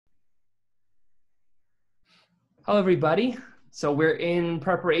Hello, everybody. So we're in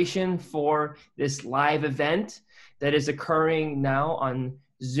preparation for this live event that is occurring now on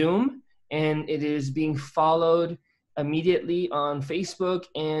Zoom, and it is being followed immediately on Facebook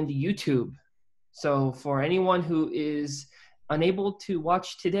and YouTube. So for anyone who is unable to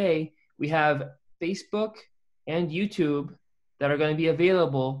watch today, we have Facebook and YouTube that are going to be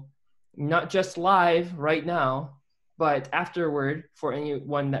available, not just live right now, but afterward for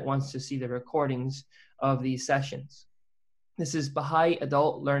anyone that wants to see the recordings of these sessions. This is Baha'i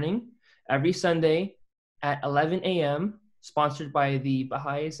Adult Learning every Sunday at 11 a.m., sponsored by the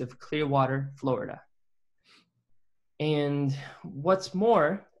Baha'is of Clearwater, Florida. And what's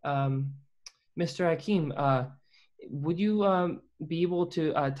more, Mr. Hakim, would you be able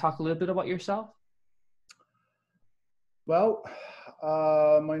to talk a little bit about yourself? Well,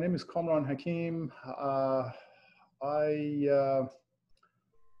 my name is Kamran Hakim. I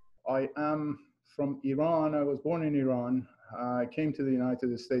am from Iran. I was born in Iran. I came to the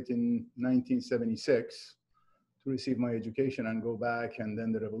United States in 1976 to receive my education and go back, and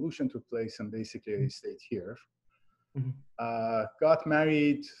then the revolution took place, and basically I stayed here. Got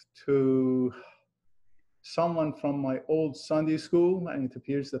married to someone from my old Sunday school, and it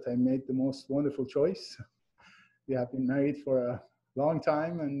appears that I made the most wonderful choice. We have been married for a long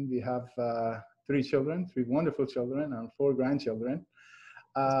time, and we have 3 children, 3 wonderful children, and 4 grandchildren.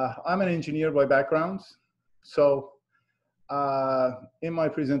 I'm an engineer by background, so in my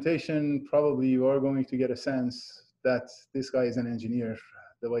presentation, probably you are going to get a sense that this guy is an engineer,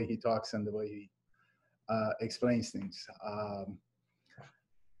 the way he talks and the way he explains things.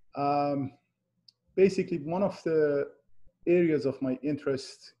 Basically, one of the areas of my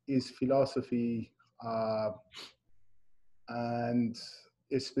interest is philosophy, and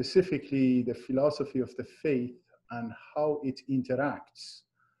specifically the philosophy of the faith and how it interacts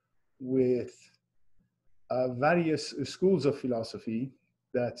with various schools of philosophy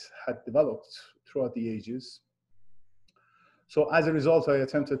that had developed throughout the ages. So as a result, I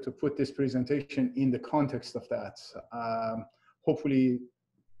attempted to put this presentation in the context of that. Hopefully,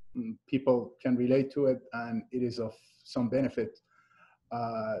 people can relate to it, and it is of some benefit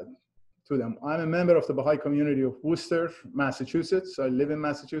to them. I'm a member of the Baha'i community of Worcester, Massachusetts. I live in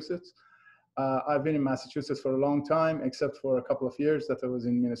Massachusetts. I've been in Massachusetts for a long time, except for a couple of years that I was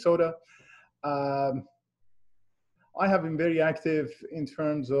in Minnesota. I have been very active in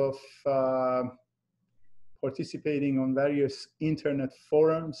terms of participating on various internet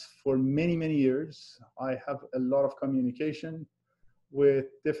forums for many, many years. I have a lot of communication with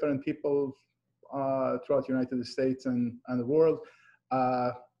different people throughout the United States and the world,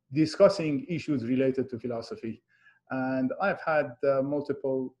 discussing issues related to philosophy. And I've had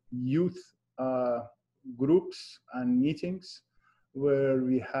multiple youth groups and meetings where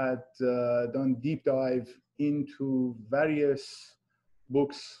we had done deep dive into various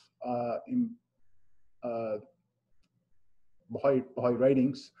books in Baha'i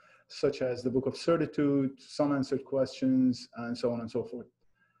writings, such as the Book of Certitude, Some Answered Questions, and so on and so forth.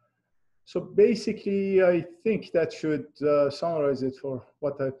 So basically, I think that should summarize it for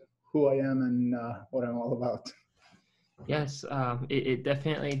who I am and what I'm all about. Yes, it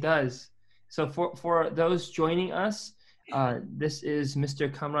definitely does. So for those joining us, this is Mr.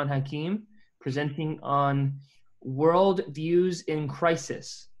 Kamran Hakim presenting on World Views in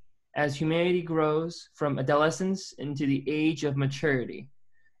Crisis as Humanity Grows from Adolescence into the Age of Maturity,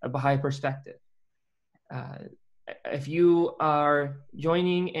 a Baha'i Perspective. If you are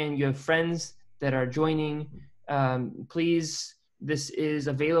joining and you have friends that are joining, please, this is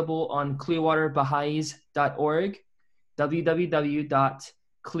available on clearwaterbaha'is.org,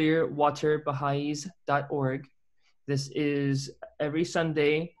 www.clearwaterbaha'is.org. This is every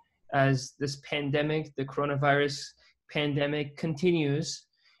Sunday as this pandemic, the coronavirus pandemic continues.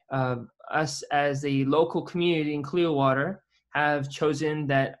 Us as a local community in Clearwater have chosen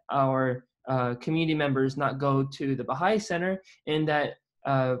that our community members not go to the Baha'i Center, and that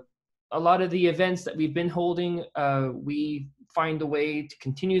a lot of the events that we've been holding, we find a way to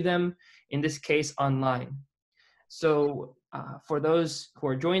continue them, in this case online. So for those who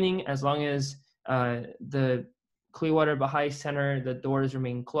are joining, as long as the Clearwater Baha'i Center, the doors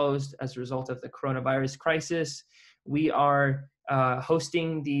remain closed as a result of the coronavirus crisis, we are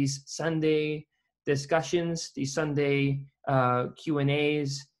hosting these Sunday discussions, these Sunday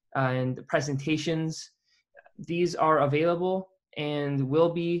Q&As and presentations. These are available and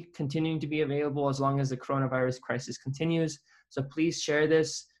will be continuing to be available as long as the coronavirus crisis continues. So please share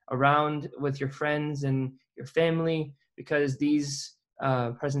this around with your friends and your family, because these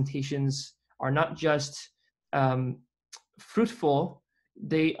presentations are not just fruitful,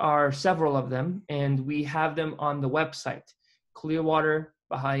 They are several of them, and we have them on the website,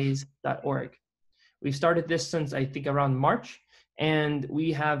 clearwaterbaha'is.org. We've started this since I think around March, and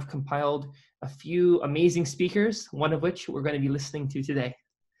we have compiled a few amazing speakers, one of which we're going to be listening to today.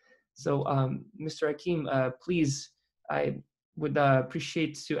 So Mr. Hakim, please, I would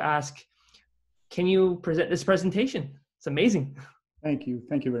appreciate to ask, can you present this presentation? It's amazing. Thank you.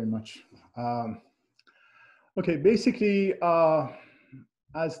 Thank you very much. Okay, basically,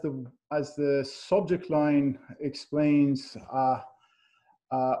 as the subject line explains,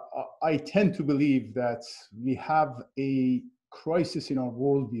 I tend to believe that we have a crisis in our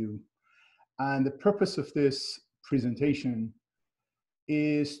worldview, and the purpose of this presentation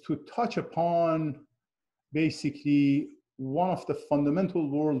is to touch upon basically one of the fundamental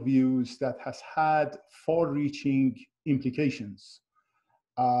worldviews that has had far-reaching implications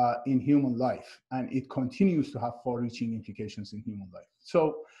in human life, and it continues to have far-reaching implications in human life.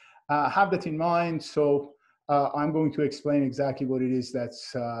 So have that in mind. So I'm going to explain exactly what it is that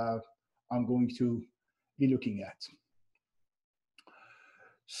I'm going to be looking at.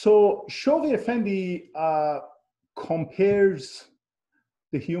 So Shoghi Effendi compares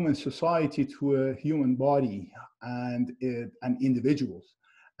the human society to a human body and individuals.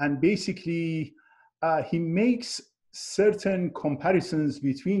 And basically, he makes certain comparisons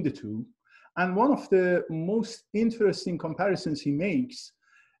between the two. And one of the most interesting comparisons he makes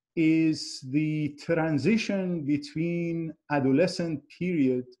is the transition between adolescent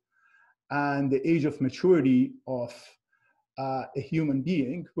period and the age of maturity of a human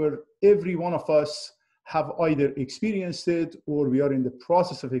being, where every one of us have either experienced it or we are in the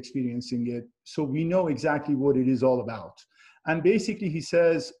process of experiencing it. So we know exactly what it is all about. And basically he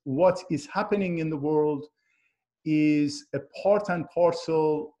says what is happening in the world is a part and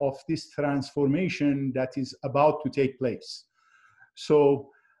parcel of this transformation that is about to take place.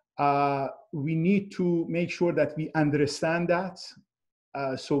 So we need to make sure that we understand that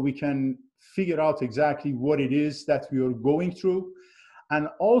so we can figure out exactly what it is that we are going through. And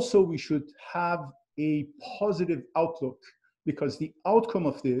also we should have a positive outlook, because the outcome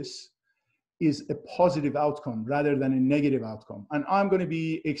of this is a positive outcome rather than a negative outcome. And I'm going to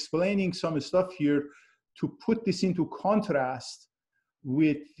be explaining some stuff here to put this into contrast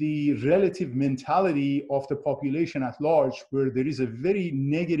with the relative mentality of the population at large, where there is a very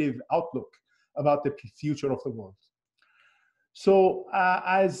negative outlook about the future of the world. So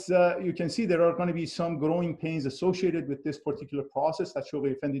as you can see, there are going to be some growing pains associated with this particular process that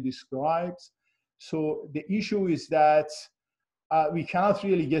Shoghi Effendi describes. So the issue is that we cannot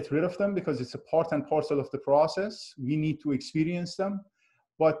really get rid of them because it's a part and parcel of the process. We need to experience them.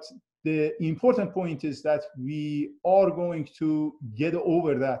 But the important point is that we are going to get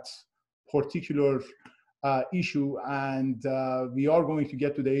over that particular issue, and we are going to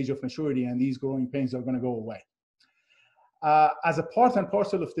get to the age of maturity, and these growing pains are going to go away. As a part and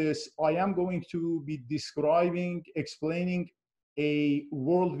parcel of this, I am going to be explaining a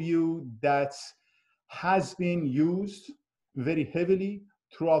worldview that has been used very heavily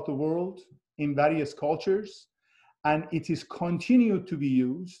throughout the world in various cultures, and it is continued to be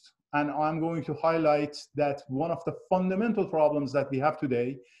used. And I'm going to highlight that one of the fundamental problems that we have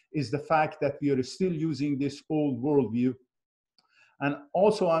today is the fact that we are still using this old worldview. And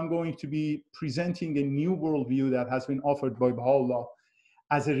also I'm going to be presenting a new worldview that has been offered by Baha'u'llah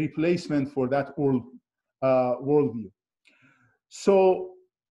as a replacement for that old worldview. So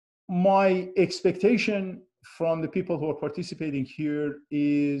my expectation from the people who are participating here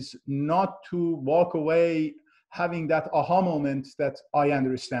is not to walk away having that aha moment that I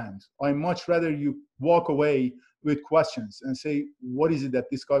understand. I much rather you walk away with questions and say, what is it that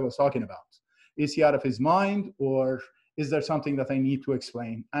this guy was talking about? Is he out of his mind, or is there something that I need to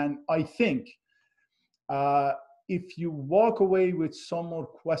explain? And I think if you walk away with some more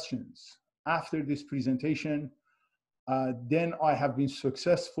questions after this presentation, then I have been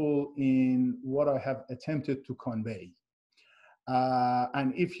successful in what I have attempted to convey.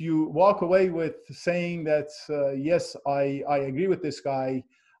 And if you walk away with saying that, yes, I agree with this guy,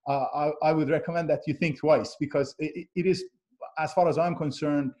 I would recommend that you think twice, because it is, as far as I'm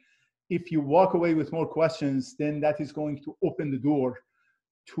concerned, if you walk away with more questions, then that is going to open the door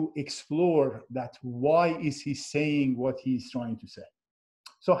to explore that why is he saying what he's trying to say.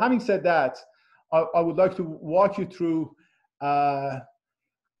 So having said that, I would like to walk you through an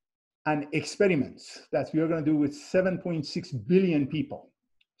experiment that we are going to do with 7.6 billion people.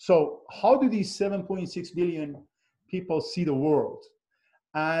 So how do these 7.6 billion people see the world?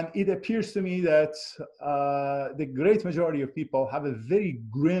 And it appears to me that the great majority of people have a very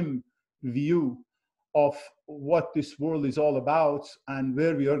grim view of what this world is all about and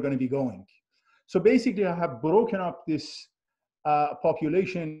where we are going to be going. So basically, I have broken up this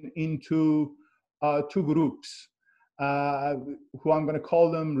population into two groups, who I'm going to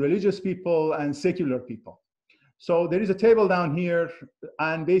call them religious people and secular people. So there is a table down here,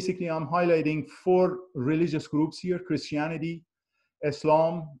 and basically I'm highlighting 4 religious groups here: Christianity,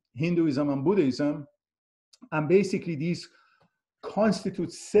 Islam, Hinduism, and Buddhism. And basically these constitute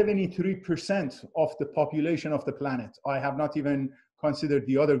 73% of the population of the planet. I have not even considered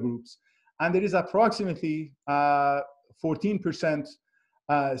the other groups. And there is approximately 14%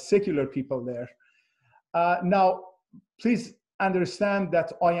 secular people there. Now, please understand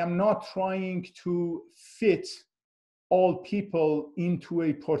that I am not trying to fit all people into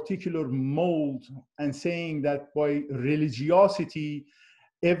a particular mold and saying that by religiosity,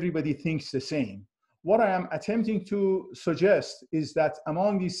 everybody thinks the same. What I am attempting to suggest is that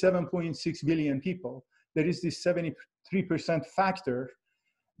among these 7.6 billion people, there is this 73% factor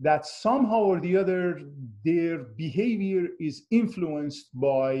that somehow or the other, their behavior is influenced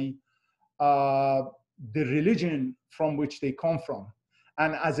by the religion from which they come from.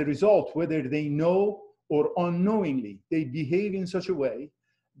 And as a result, whether they know or unknowingly, they behave in such a way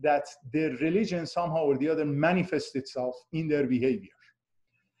that their religion somehow or the other manifests itself in their behavior.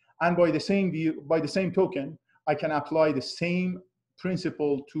 And by the same token, I can apply the same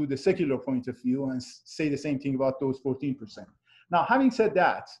principle to the secular point of view and say the same thing about those 14%. Now, having said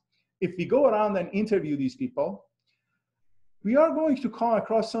that, if we go around and interview these people, we are going to come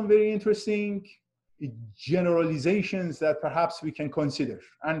across some very interesting generalizations that perhaps we can consider.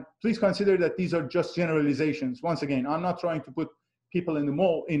 And please consider that these are just generalizations. Once again, I'm not trying to put people in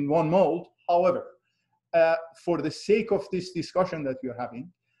one mold. However, for the sake of this discussion that we're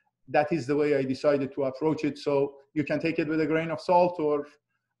having, that is the way I decided to approach it. So you can take it with a grain of salt, or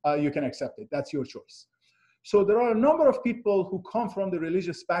you can accept it. That's your choice. So there are a number of people who come from the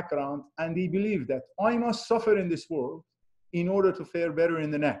religious background, and they believe that I must suffer in this world in order to fare better in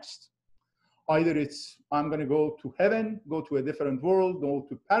the next. Either it's I'm going to go to heaven, go to a different world, go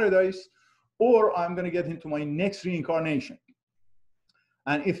to paradise, or I'm going to get into my next reincarnation.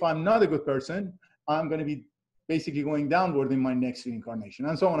 And if I'm not a good person, I'm going to be basically going downward in my next reincarnation,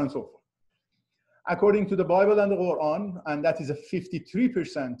 and so on and so forth. According to the Bible and the Quran, and that is a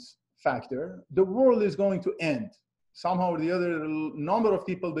 53% factor, the world is going to end. Somehow or the other, a number of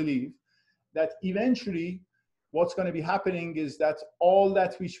people believe that eventually what's going to be happening is that all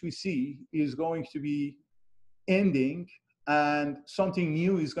that which we see is going to be ending, and something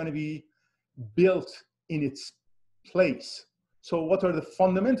new is going to be built in its place. So what are the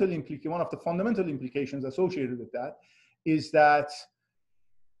fundamental one of the fundamental implications associated with that is that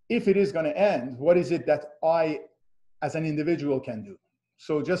if it is going to end, what is it that I as an individual can do?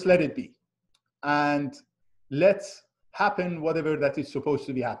 So just let it be, and let's happen whatever that is supposed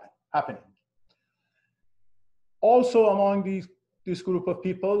to be happening. Also, among this group of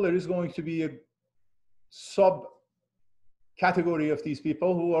people, there is going to be a sub-category of these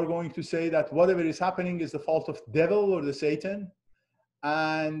people who are going to say that whatever is happening is the fault of the devil or the Satan.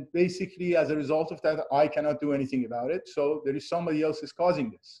 And basically, as a result of that, I cannot do anything about it. So there is somebody else is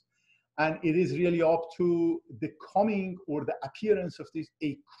causing this. And it is really up to the coming or the appearance of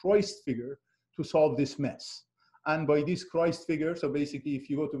a Christ figure to solve this mess. And by this Christ figure, so basically, if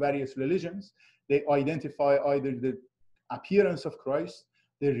you go to various religions, they identify either the appearance of Christ,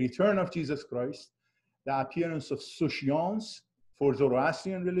 the return of Jesus Christ, the appearance of Sushians for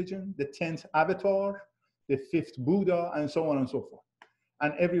Zoroastrian religion, the 10th avatar, the 5th Buddha, and so on and so forth.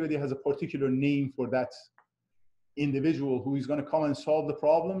 And everybody has a particular name for that individual who is going to come and solve the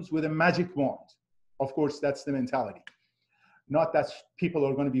problems with a magic wand. Of course, that's the mentality. Not that people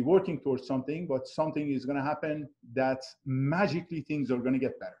are going to be working towards something, but something is going to happen that magically things are going to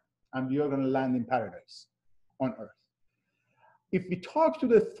get better, and we are going to land in paradise on earth. If we talk to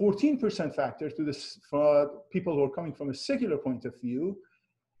the 14% factor, to this, for people who are coming from a secular point of view,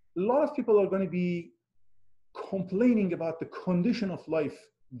 a lot of people are going to be complaining about the condition of life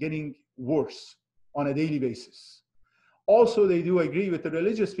getting worse on a daily basis. Also, they do agree with the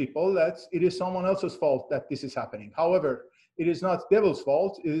religious people that it is someone else's fault that this is happening. However, it is not devil's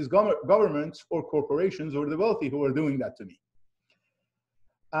fault. It is governments or corporations or the wealthy who are doing that to me.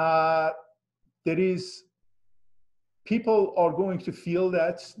 People are going to feel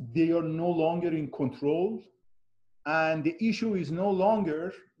that they are no longer in control. And the issue is no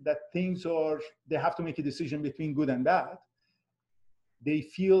longer that they have to make a decision between good and bad. They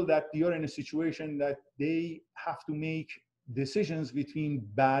feel that they are in a situation that they have to make decisions between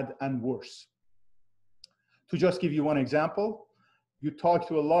bad and worse. To just give you one example, you talk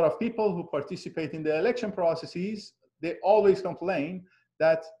to a lot of people who participate in the election processes, they always complain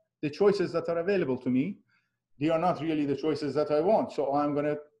that the choices that are available to me, they are not really the choices that I want. So I'm going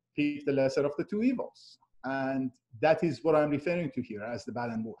to pick the lesser of the two evils. And that is what I'm referring to here as the bad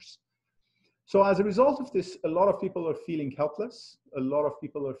and worse. So as a result of this, a lot of people are feeling helpless. A lot of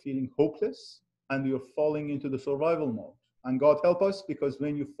people are feeling hopeless, and you're falling into the survival mode. And God help us, because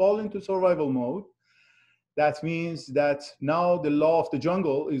when you fall into survival mode, that means that now the law of the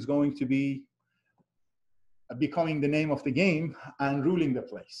jungle is going to be becoming the name of the game and ruling the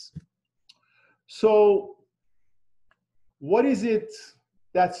place. So what is it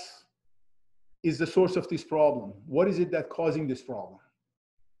that is the source of this problem? What is it that's causing this problem?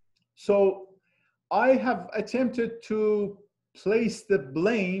 So I have attempted to place the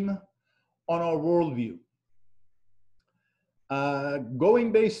blame on our worldview.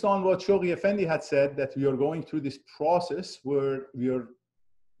 Going based on what Shoghi Effendi had said, that we are going through this process where we are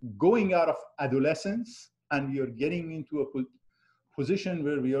going out of adolescence and we are getting into a position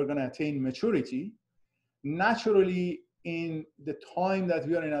where we are going to attain maturity. Naturally, in the time that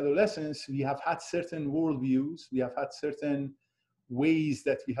we are in adolescence, we have had certain worldviews, we have had certain ways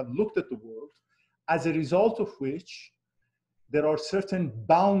that we have looked at the world, as a result of which there are certain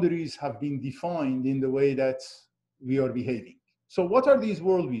boundaries have been defined in the way that we are behaving. So what are these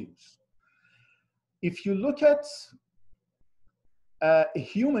worldviews? If you look at a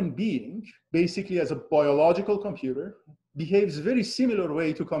human being, basically as a biological computer, behaves very similar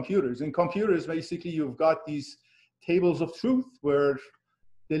way to computers. In computers, basically, you've got these tables of truth where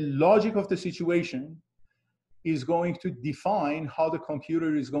the logic of the situation is going to define how the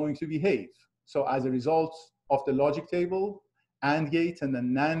computer is going to behave. So as a result of the logic table, AND gate and the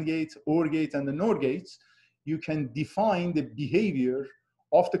NAND gate, OR gate and the NOR gates, you can define the behavior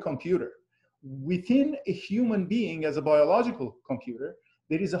of the computer. Within a human being as a biological computer,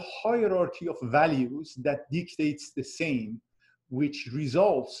 there is a hierarchy of values that dictates the same, which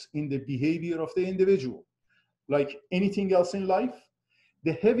results in the behavior of the individual. Like anything else in life,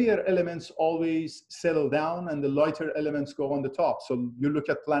 the heavier elements always settle down and the lighter elements go on the top. So you look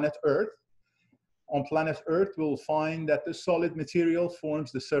at planet Earth. On planet Earth, we'll find that the solid material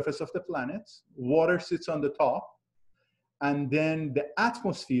forms the surface of the planet, water sits on the top, and then the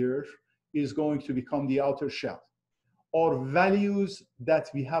atmosphere is going to become the outer shell. Our values that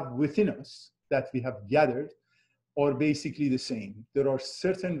we have within us, that we have gathered, are basically the same. There are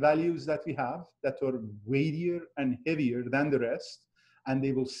certain values that we have that are weightier and heavier than the rest, and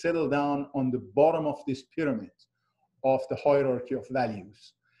they will settle down on the bottom of this pyramid of the hierarchy of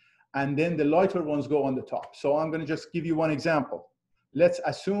values. And then the lighter ones go on the top. So I'm going to just give you one example. Let's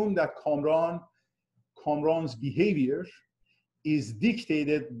assume that Kamran's behavior is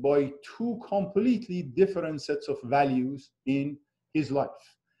dictated by two completely different sets of values in his life.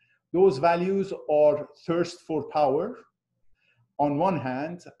 Those values are thirst for power on one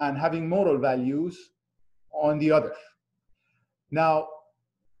hand and having moral values on the other. Now,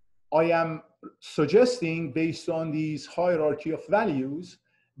 I am suggesting, based on these hierarchy of values,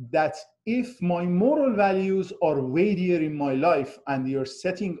 that if my moral values are weightier in my life and they are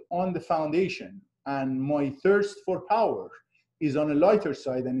setting on the foundation, and my thirst for power is on a lighter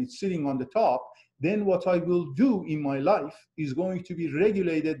side and it's sitting on the top, then what I will do in my life is going to be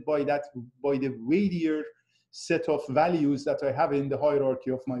regulated by the weightier set of values that I have in the hierarchy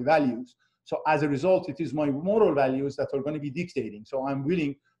of my values. So as a result, it is my moral values that are going to be dictating. So I'm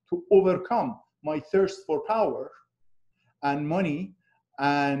willing to overcome my thirst for power and money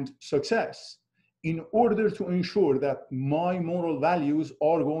and success in order to ensure that my moral values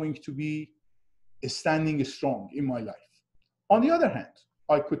are going to be standing strong in my life. On the other hand,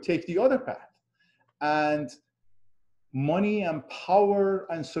 I could take the other path, and money and power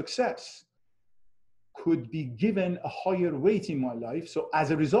and success could be given a higher weight in my life. So as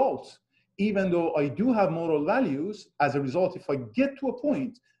a result, even though I do have moral values, as a result, if I get to a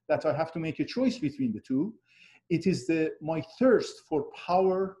point that I have to make a choice between the two, it is my thirst for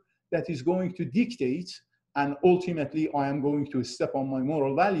power that is going to dictate, and ultimately I am going to step on my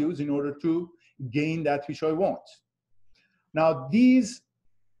moral values in order to gain that which I want. Now, these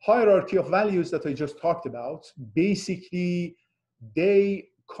hierarchy of values that I just talked about, basically, they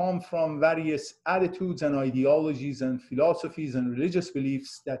come from various attitudes and ideologies and philosophies and religious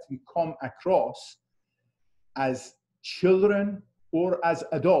beliefs that we come across as children or as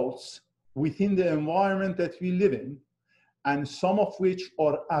adults within the environment that we live in, and some of which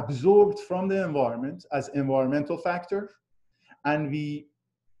are absorbed from the environment as environmental factors, and we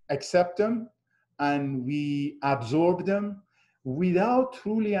accept them and we absorb them without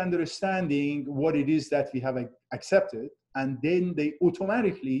truly understanding what it is that we have accepted and then they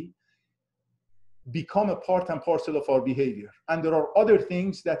automatically become a part and parcel of our behavior. And there are other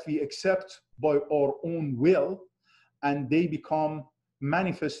things that we accept by our own will, and they become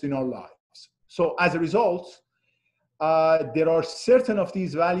manifest in our lives. So as a result, there are certain of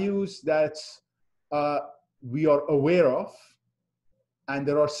these values that we are aware of, and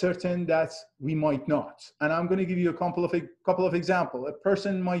there are certain that we might not. And I'm going to give you a couple of examples. A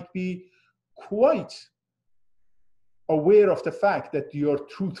person might be quite aware of the fact that you're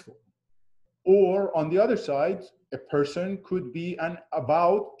truthful. Or on the other side, a person could be an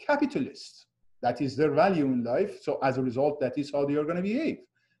avowed capitalist. That is their value in life. So as a result, that is how they are going to behave.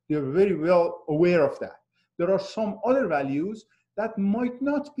 They're very well aware of that. There are some other values that might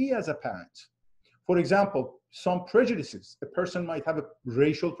not be as apparent. For example, some prejudices. A person might have a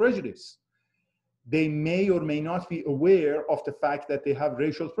racial prejudice. They may or may not be aware of the fact that they have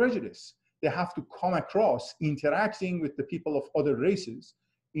racial prejudice. They have to come across interacting with the people of other races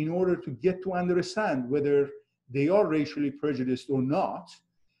in order to get to understand whether they are racially prejudiced or not.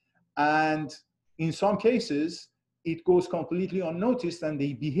 And in some cases, it goes completely unnoticed and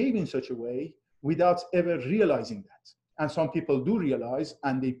they behave in such a way without ever realizing that. And some people do realize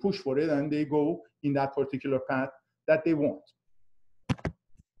and they push for it and they go in that particular path that they want.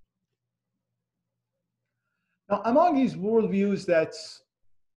 Now, among these worldviews that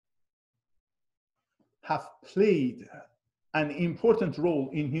have played an important role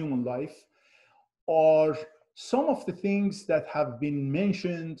in human life are some of the things that have been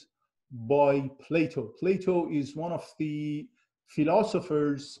mentioned by Plato. Plato is one of the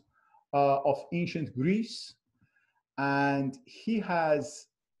philosophers of ancient Greece, and he has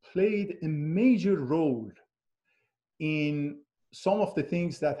played a major role in some of the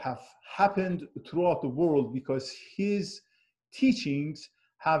things that have happened throughout the world, because his teachings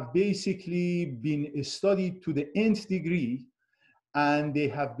have basically been studied to the nth degree, and they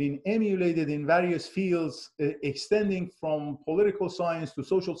have been emulated in various fields, extending from political science to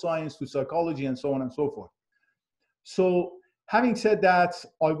social science to psychology and so on and so forth. So having said that,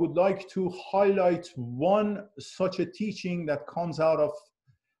 I would like to highlight one such a teaching that comes out of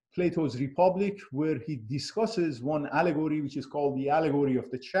Plato's Republic, where he discusses one allegory, which is called the allegory of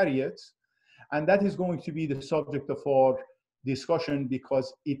the chariot. And that is going to be the subject of our discussion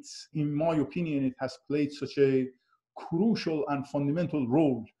because it's, in my opinion, it has played such a crucial and fundamental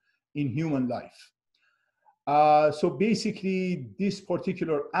role in human life. So basically, this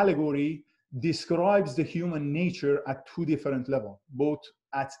particular allegory describes the human nature at two different levels, both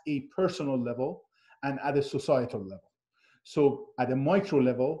at a personal level and at a societal level. So at a micro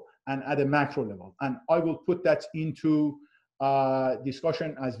level and at a macro level. And I will put that into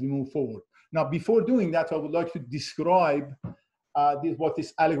discussion as we move forward. Now, before doing that, I would like to describe what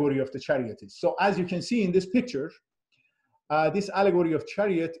this allegory of the chariot is. So as you can see in this picture, this allegory of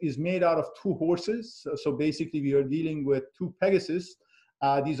chariot is made out of two horses. So basically, we are dealing with two Pegasus.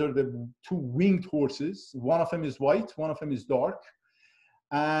 These are the two winged horses. One of them is white, one of them is dark.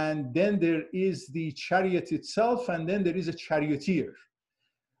 And then there is the chariot itself, and then there is a charioteer.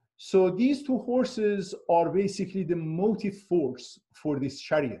 So these two horses are basically the motive force for this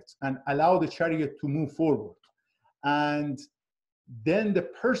chariot and allow the chariot to move forward. And then the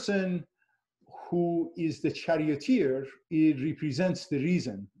person who is the charioteer, it represents the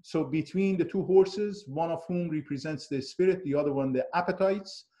reason. So between the two horses, one of whom represents the spirit, the other one the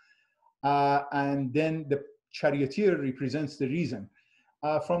appetites, and then the charioteer represents the reason.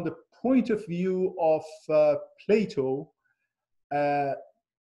 From the point of view of Plato,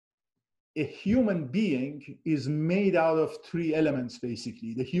 a human being is made out of three elements,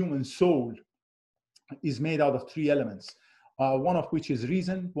 basically. The human soul is made out of three elements, one of which is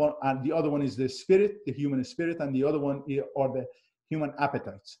reason, and the other one is the spirit, the human spirit, and the other one are the human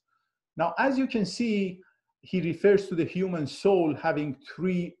appetites. Now, as you can see, he refers to the human soul having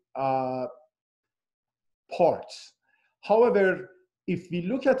three parts. However, if we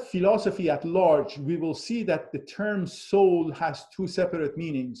look at philosophy at large, we will see that the term soul has two separate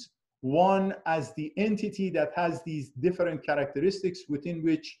meanings. One as the entity that has these different characteristics within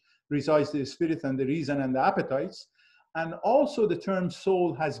which resides the spirit and the reason and the appetites. And also the term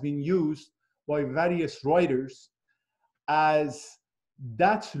soul has been used by various writers as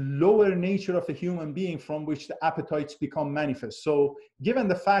that lower nature of a human being from which the appetites become manifest. So given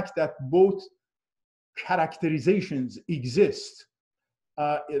the fact that both characterizations exist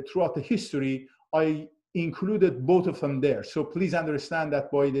throughout the history, I included both of them there. So please understand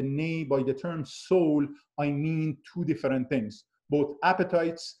that by the term soul, I mean two different things, both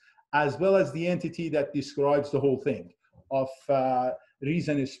appetites as well as the entity that describes the whole thing of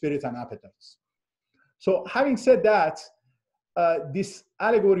reason, spirit, and appetites. So having said that, this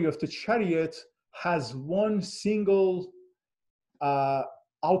allegory of the chariot has one single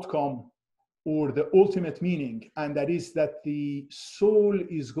outcome or the ultimate meaning, and that is that the soul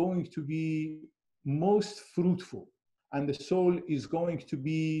is going to be most fruitful, and the soul is going to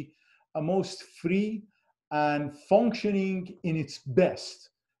be most free and functioning in its best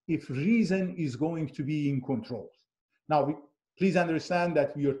if reason is going to be in control. Now, please understand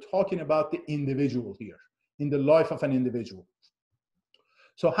that we are talking about the individual here, in the life of an individual.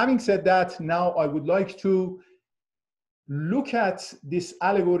 So having said that, now I would like to look at this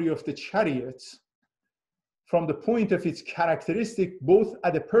allegory of the chariot from the point of its characteristic, both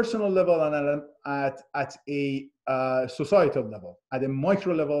at a personal level and at a societal level, at a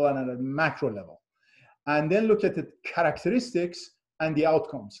micro level and at a macro level. And then look at the characteristics and the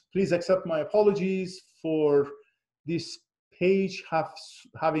outcomes. Please accept my apologies for this page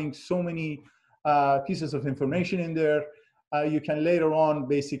having so many pieces of information in there. You can later on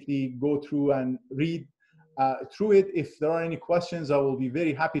basically go through and read through it. If there are any questions, I will be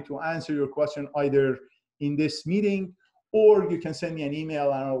very happy to answer your question either in this meeting, or you can send me an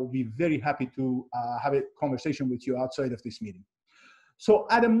email and I will be very happy to have a conversation with you outside of this meeting. So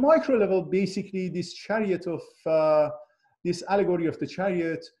at a micro level, basically this chariot of, this allegory of the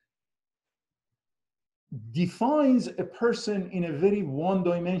chariot defines a person in a very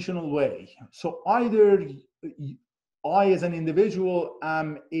one-dimensional way. So either I as an individual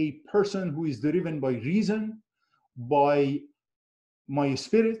am a person who is driven by reason, by my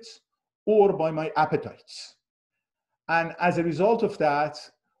spirit, or by my appetites. And as a result of that,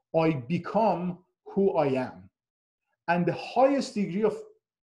 I become who I am. And the highest degree of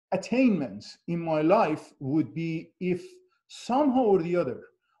attainment in my life would be if somehow or the other,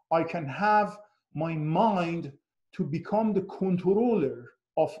 I can have my mind to become the controller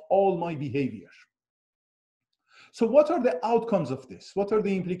of all my behavior. So what are the outcomes of this? What are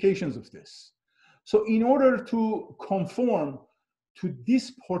the implications of this? So in order to conform to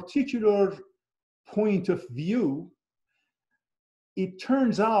this particular point of view, it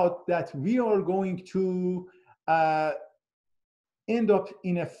turns out that we are going to end up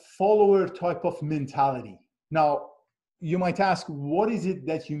in a follower type of mentality. Now, you might ask, what is it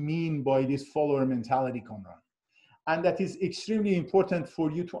that you mean by this follower mentality, Kamran? And that is extremely important for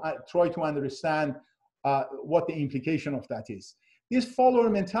you to try to understand what the implication of that is. This follower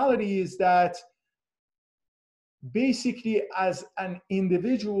mentality is that basically as an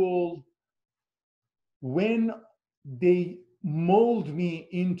individual, when they mold me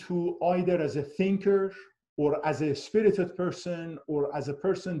into either as a thinker or as a spirited person or as a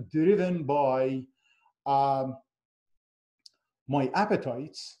person driven by my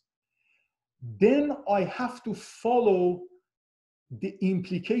appetites, then I have to follow the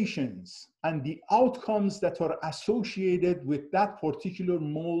implications and the outcomes that are associated with that particular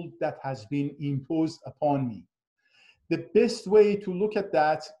mold that has been imposed upon me. The best way to look at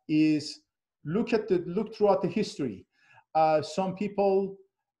that is look throughout the history. Some people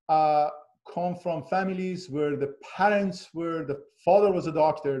come from families where the father was a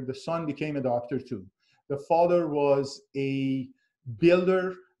doctor, the son became a doctor too. The father was a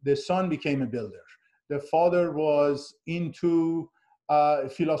builder, the son became a builder. The father was into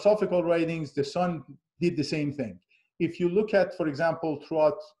philosophical writings, the son did the same thing. If you look at, for example,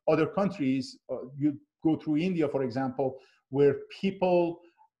 throughout other countries, you go through India, for example, where people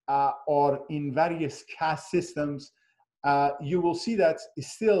are in various caste systems, you will see that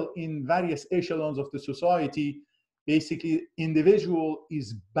still in various echelons of the society, basically individual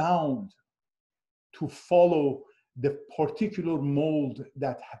is bound to follow the particular mold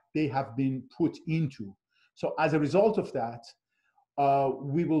that they have been put into. So as a result of that,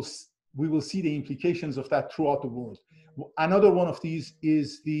 we will see the implications of that throughout the world. Another one of these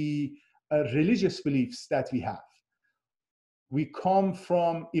is the religious beliefs that we have. We come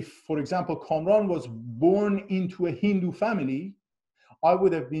from, if, for example, Kamran was born into a Hindu family, I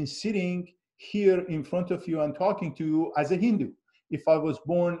would have been sitting here in front of you and talking to you as a Hindu. If I was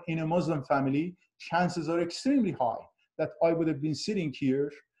born in a Muslim family, chances are extremely high that I would have been sitting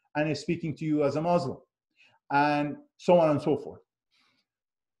here and speaking to you as a Muslim, and so on and so forth.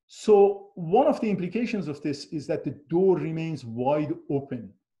 So one of the implications of this is that the door remains wide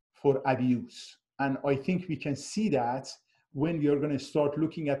open for abuse. And I think we can see that when we are going to start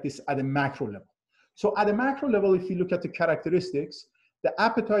looking at this at a macro level. So at a macro level, if you look at the characteristics, the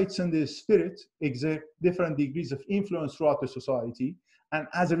appetites and the spirit exert different degrees of influence throughout the society. And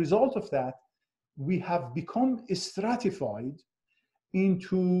as a result of that, we have become stratified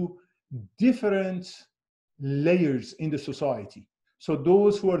into different layers in the society. So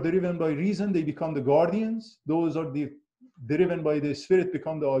those who are driven by reason, they become the guardians. Those are the driven by the spirit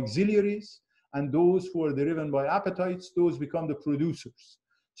become the auxiliaries, and those who are driven by appetites, those become the producers.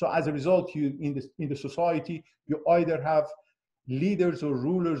 So as a result, you in the society, you either have leaders or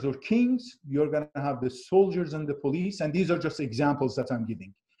rulers or kings, you're going to have the soldiers and the police, and these are just examples that I'm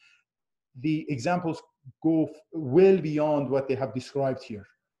giving. The examples go well beyond what they have described here.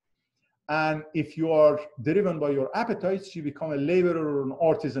 And if you are driven by your appetites, you become a laborer or an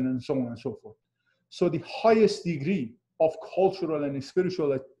artisan and so on and so forth. So the highest degree of cultural and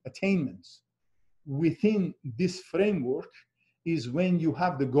spiritual attainments within this framework is when you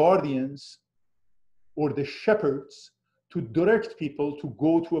have the guardians or the shepherds to direct people to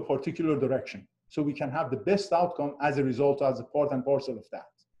go to a particular direction. So we can have the best outcome as a result, as a part and parcel of that.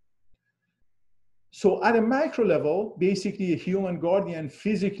 So at a macro level, basically a human guardian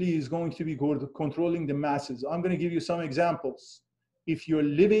physically is going to be controlling the masses. I'm going to give you some examples. If you're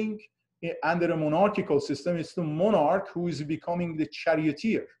living under a monarchical system, it's the monarch who is becoming the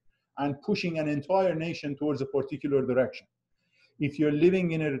charioteer and pushing an entire nation towards a particular direction. If you're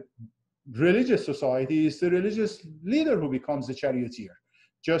living in a religious society, it's the religious leader who becomes the charioteer.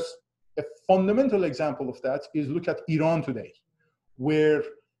 Just a fundamental example of that is look at Iran today, where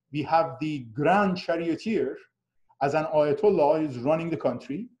we have the grand charioteer as an ayatollah is running the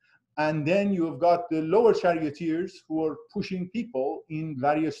country. And then you've got the lower charioteers who are pushing people in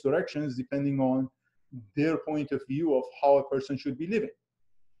various directions depending on their point of view of how a person should be living.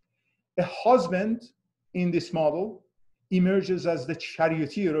 A husband in this model emerges as the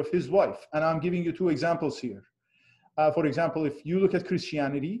charioteer of his wife. And I'm giving you two examples here. For example, if you look at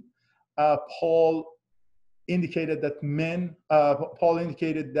Christianity, Paul indicated that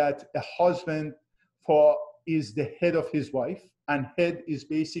a husband is the head of his wife, and head is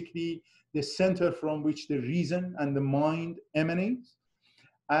basically the center from which the reason and the mind emanate.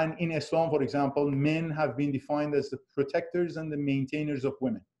 And in Islam, for example, men have been defined as the protectors and the maintainers of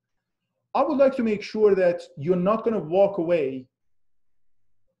women. I would like to make sure that you're not going to walk away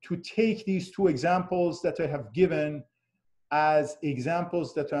to take these two examples that I have given as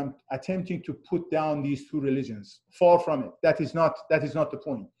examples that I'm attempting to put down these two religions. Far from it. That is not the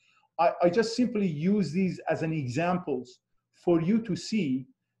point. I just simply use these as an examples for you to see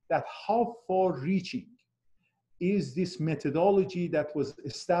that how far-reaching is this methodology that was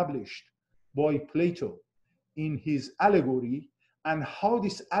established by Plato in his allegory, and how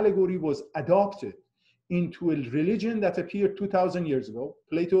this allegory was adopted into a religion that appeared 2,000 years ago.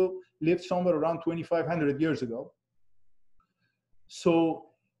 Plato lived somewhere around 2,500 years ago. So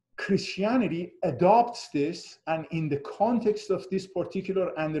Christianity adopts this, and in the context of this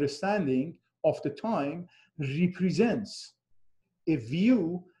particular understanding of the time, represents a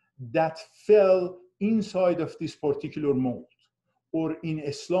view that fell inside of this particular mold. Or in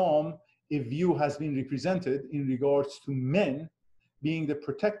Islam, a view has been represented in regards to men being the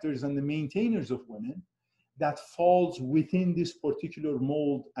protectors and the maintainers of women that falls within this particular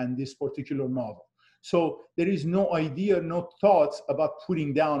mold and this particular model. So there is no idea, no thoughts about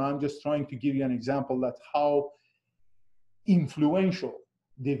putting down. I'm just trying to give you an example that how influential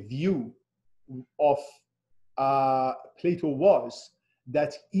the view of Plato was,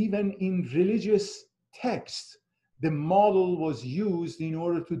 that even in religious texts, the model was used in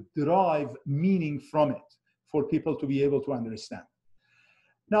order to derive meaning from it for people to be able to understand.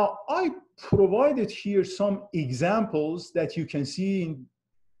 Now, I provided here some examples that you can see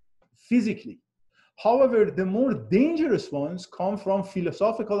physically. However, the more dangerous ones come from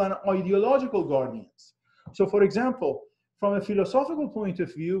philosophical and ideological guardians. So for example, from a philosophical point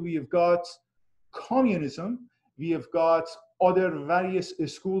of view, we have got communism, we have got other various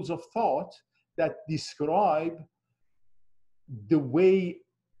schools of thought that describe the way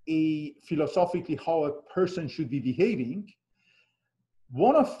philosophically how a person should be behaving.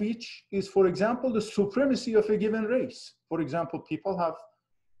 One of which is, for example, the supremacy of a given race. For example, people have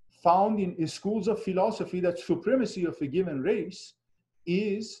found in schools of philosophy that supremacy of a given race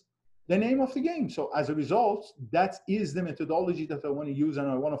is the name of the game. So as a result, that is the methodology that I want to use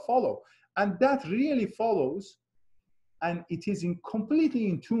and I want to follow. And that really follows, and it is completely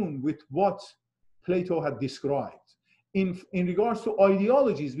in tune with what Plato had described. In regards to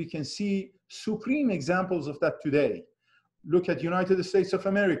ideologies, we can see supreme examples of that today. Look at United States of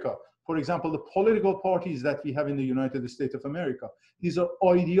America. For example, the political parties that we have in the United States of America, these are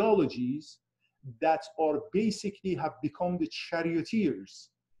ideologies that are basically have become the charioteers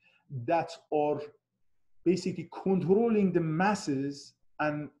that are basically controlling the masses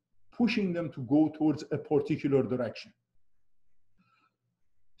and pushing them to go towards a particular direction.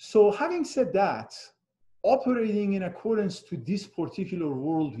 So having said that, operating in accordance to this particular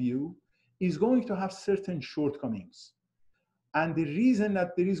worldview is going to have certain shortcomings. And the reason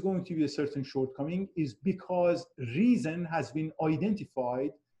that there is going to be a certain shortcoming is because reason has been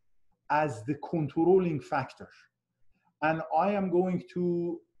identified as the controlling factor. And I am going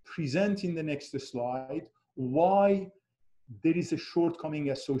to present in the next slide why there is a shortcoming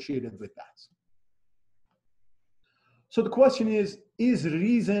associated with that. So the question is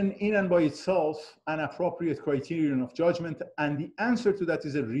reason in and by itself an appropriate criterion of judgment? And the answer to that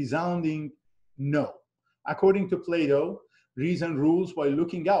is a resounding no. According to Plato, reason rules by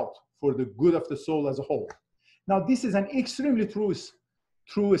looking out for the good of the soul as a whole. Now, this is an extremely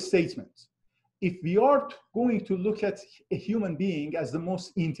true statement. If we are going to look at a human being as the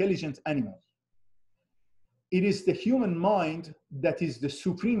most intelligent animal, it is the human mind that is the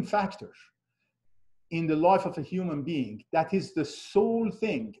supreme factor in the life of a human being. That is the sole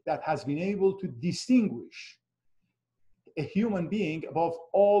thing that has been able to distinguish a human being above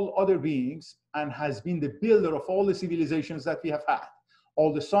all other beings and has been the builder of all the civilizations that we have had,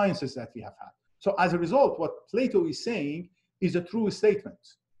 all the sciences that we have had. So as a result, what Plato is saying is a true statement.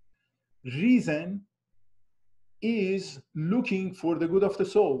 Reason is looking for the good of the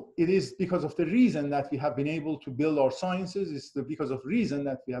soul. It is because of the reason that we have been able to build our sciences. It's because of reason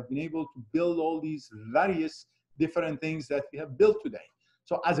that we have been able to build all these various different things that we have built today.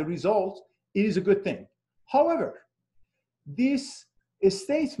 So as a result, it is a good thing. However, this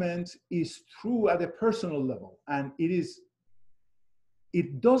statement is true at a personal level, and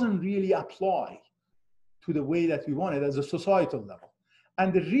it doesn't really apply to the way that we want it as a societal level.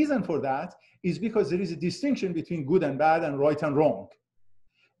 And the reason for that is because there is a distinction between good and bad and right and wrong.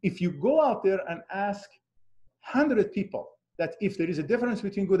 If you go out there and ask 100 people that if there is a difference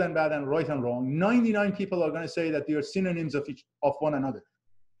between good and bad and right and wrong, 99 people are going to say that they are synonyms of one another.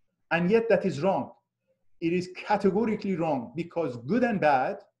 And yet that is wrong. It is categorically wrong, because good and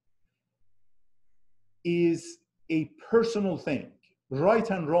bad is a personal thing. Right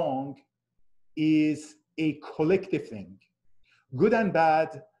and wrong is a collective thing. Good and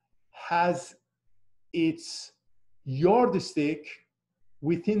bad has its yardstick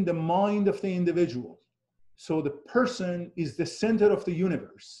within the mind of the individual. So the person is the center of the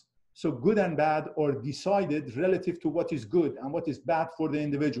universe. So good and bad are decided relative to what is good and what is bad for the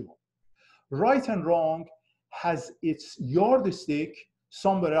individual. Right and wrong has its yardstick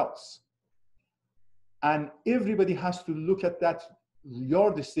somewhere else. And everybody has to look at that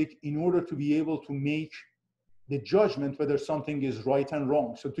yardstick in order to be able to make the judgment whether something is right and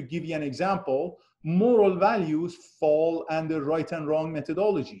wrong. So to give you an example, moral values fall under right and wrong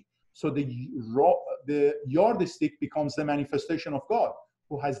methodology. So the yardstick becomes the manifestation of God,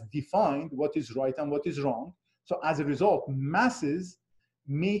 who has defined what is right and what is wrong. So as a result, masses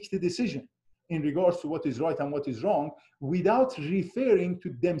make the decision in regards to what is right and what is wrong without referring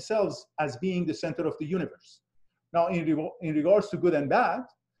to themselves as being the center of the universe. Now, in regards to good and bad,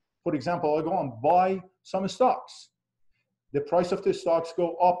 for example, I go and buy some stocks. The price of the stocks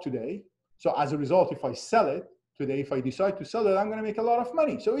go up today. So as a result, if I sell it today, if I decide to sell it, I'm going to make a lot of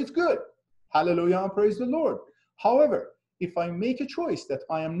money. So it's good. Hallelujah and praise the Lord. However, if I make a choice that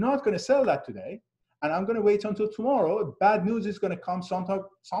I am not going to sell that today, and I'm going to wait until tomorrow, bad news is going to come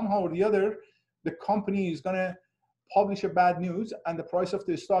somehow or the other. The company is going to publish a bad news and the price of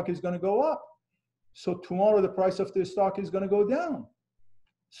the stock is going to go up. So tomorrow the price of the stock is going to go down.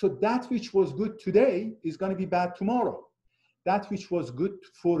 So that which was good today is going to be bad tomorrow. That which was good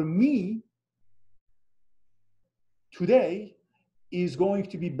for me today is going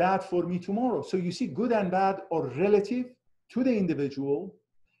to be bad for me tomorrow. So you see, good and bad are relative to the individual,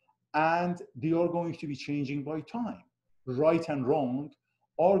 and they are going to be changing by time. Right and wrong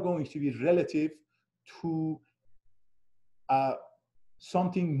are going to be relative to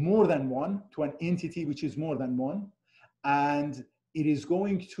something more than one, to an entity which is more than one, and it is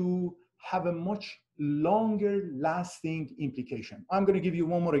going to have a much longer lasting implication. I'm going to give you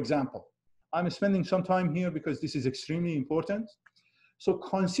one more example. I'm spending some time here because this is extremely important. So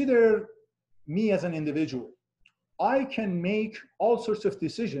consider me as an individual. I can make all sorts of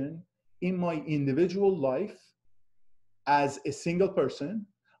decisions in my individual life as a single person.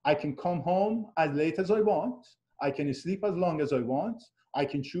 I can come home as late as I want. I can sleep as long as I want. I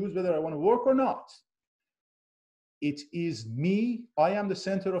can choose whether I want to work or not. It is me. I am the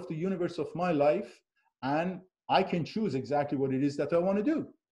center of the universe of my life, and I can choose exactly what it is that I want to do.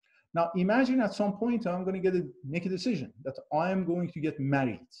 Now, imagine at some point I'm going to make a decision that I am going to get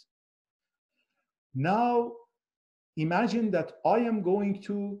married. Now, imagine that I am going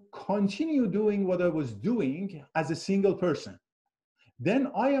to continue doing what I was doing as a single person.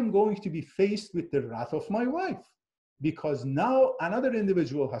 Then I am going to be faced with the wrath of my wife, because now another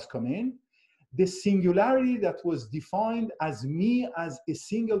individual has come in. the singularity that was defined as me as a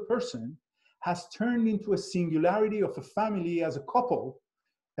single person has turned into a singularity of a family as a couple,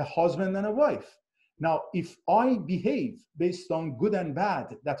 a husband and a wife. Now, if I behave based on good and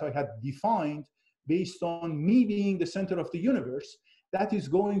bad that I had defined based on me being the center of the universe, that is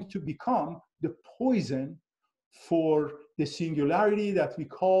going to become the poison for the singularity that we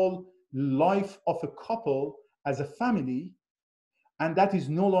call life of a couple as a family, and that is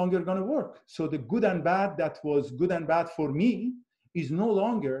no longer going to work. So the good and bad that was good and bad for me is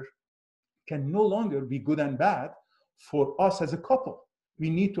can no longer be good and bad for us as a couple. We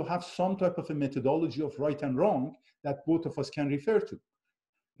need to have some type of a methodology of right and wrong that both of us can refer to.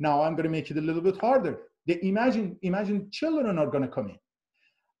 Now I'm going to make it a little bit harder. Imagine children are going to come in,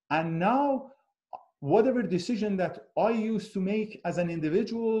 and now whatever decision that I used to make as an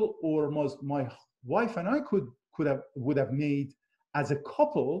individual, or my wife and I would have made as a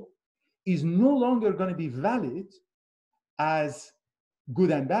couple, is no longer going to be valid as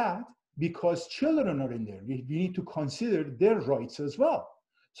good and bad, because children are in there. We need to consider their rights as well.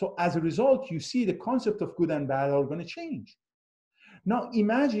 So as a result, you see the concept of good and bad are going to change. Now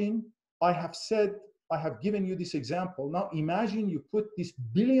imagine, I have given you this example. Now imagine you put these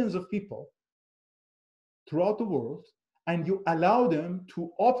billions of people throughout the world and you allow them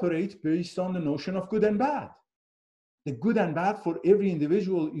to operate based on the notion of good and bad. The good and bad for every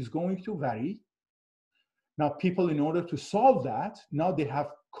individual is going to vary. Now people, in order to solve that, now they have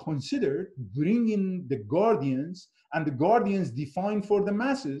considered bringing the guardians, and the guardians define for the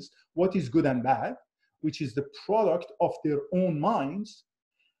masses what is good and bad, which is the product of their own minds.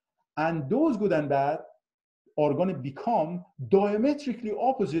 And those good and bad are going to become diametrically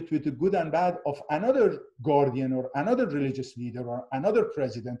opposite with the good and bad of another guardian or another religious leader or another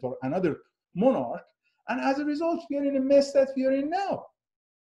president or another monarch. And as a result, we are in a mess that we are in now.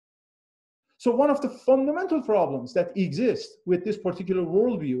 So one of the fundamental problems that exist with this particular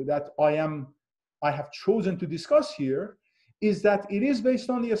worldview that I have chosen to discuss here is that it is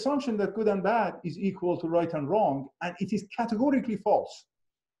based on the assumption that good and bad is equal to right and wrong, and it is categorically false,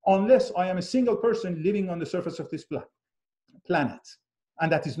 unless I am a single person living on the surface of this planet,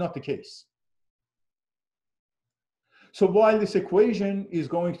 and that is not the case. So while this equation is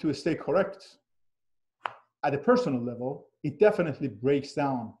going to stay correct at a personal level, it definitely breaks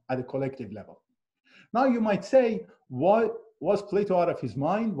down at a collective level. Now you might say, why was Plato out of his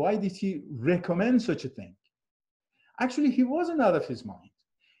mind? Why did he recommend such a thing? Actually, he wasn't out of his mind.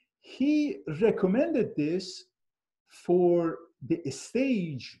 He recommended this for the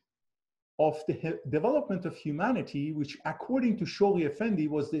stage of the development of humanity, which according to Shoghi Effendi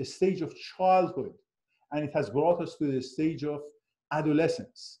was the stage of childhood, and it has brought us to the stage of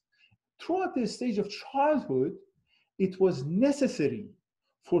adolescence. Throughout the stage of childhood, it was necessary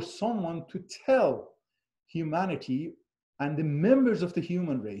for someone to tell humanity and the members of the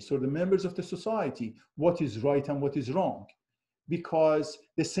human race or the members of the society what is right and what is wrong. Because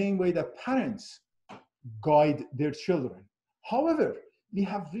the same way that parents guide their children. However, we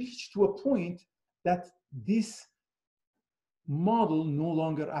have reached to a point that this model no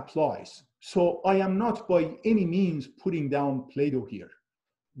longer applies. So I am not by any means putting down Plato here.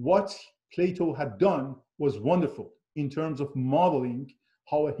 What Plato had done was wonderful in terms of modeling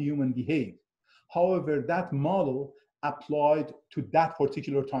how a human behaved. However, that model applied to that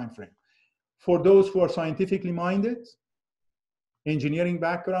particular time frame. For those who are scientifically minded, engineering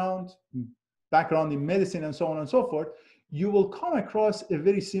background in medicine, and so on and so forth, you will come across a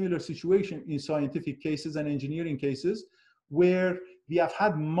very similar situation in scientific cases and engineering cases where we have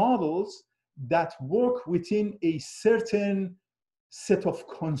had models that work within a certain set of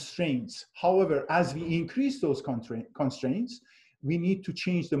constraints. However, as we increase those constraints, we need to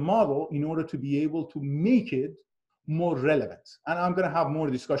change the model in order to be able to make it more relevant. And I'm going to have more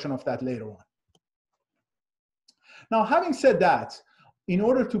discussion of that later on. Now, having said that, in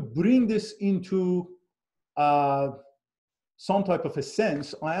order to bring this into some type of a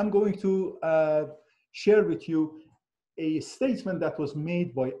sense, I am going to share with you a statement that was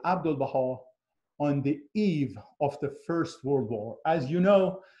made by Abdul Baha on the eve of the First World War. As you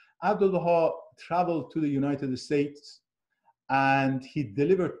know, Abdul Baha traveled to the United States and he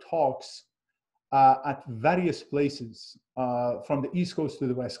delivered talks at various places from the East Coast to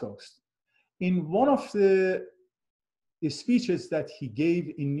the West Coast. In one of the speeches that he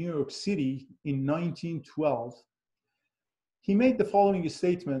gave in New York City in 1912, he made the following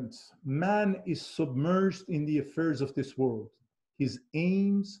statement: man is submerged in the affairs of this world. His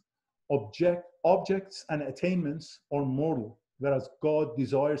aims, objects, and attainments are mortal, whereas God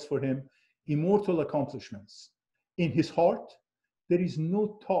desires for him immortal accomplishments. In his heart, there is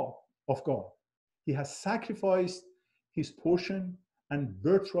no thought of God. He has sacrificed his portion and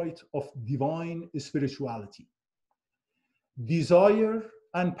birthright of divine spirituality. Desire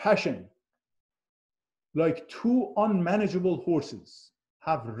and passion, like two unmanageable horses,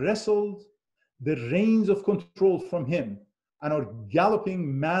 have wrestled the reins of control from him and are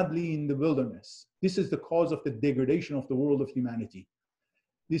galloping madly in the wilderness. This is the cause of the degradation of the world of humanity.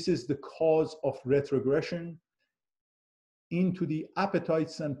 This is the cause of retrogression into the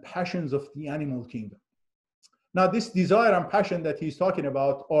appetites and passions of the animal kingdom. Now, this desire and passion that he's talking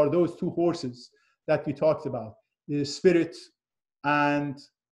about are those two horses that we talked about, the spirit and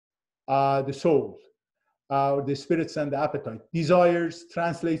the soul, the spirits and the appetite. Desires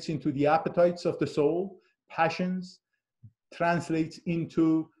translates into the appetites of the soul. Passions translates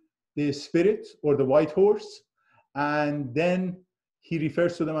into the spirit or the white horse. And then he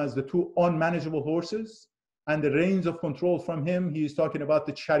refers to them as the two unmanageable horses. And the reins of control from him, he is talking about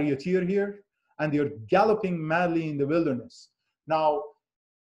the charioteer here. And they are galloping madly in the wilderness. Now,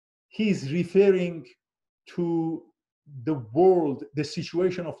 he's referring to the world, the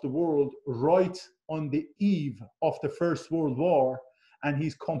situation of the world right on the eve of the First World War, and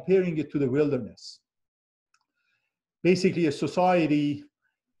he's comparing it to the wilderness. Basically, a society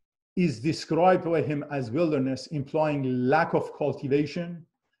is described by him as wilderness, implying lack of cultivation,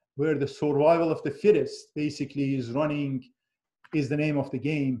 where the survival of the fittest basically is the name of the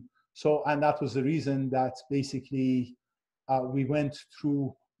game. So, and that was the reason that basically we went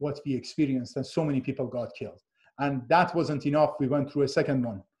through what we experienced, and so many people got killed. And that wasn't enough. We went through a second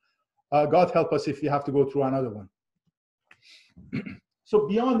one. God help us if we have to go through another one. So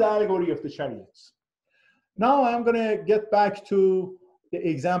beyond the allegory of the chariots. Now I'm going to get back to the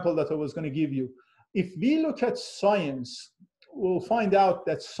example that I was going to give you. If we look at science, we'll find out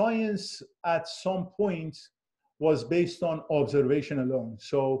that science at some point was based on observation alone.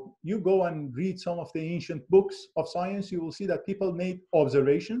 So you go and read some of the ancient books of science, you will see that people made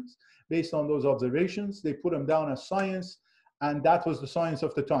observations. Based on those observations, they put them down as science, and that was the science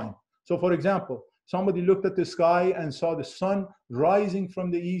of the time. So for example, somebody looked at the sky and saw the sun rising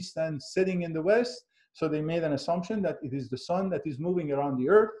from the east and setting in the west. So they made an assumption that it is the sun that is moving around the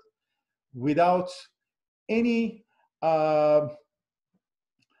earth without any,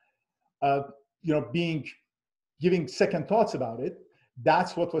 giving second thoughts about it.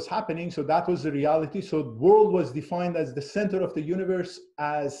 That's what was happening. So that was the reality. So the world was defined as the center of the universe,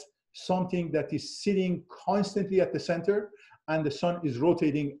 as something that is sitting constantly at the center, and the sun is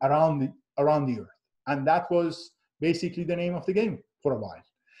rotating around the earth. And that was basically the name of the game for a while.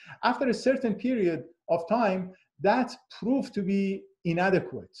 After a certain period of time, that proved to be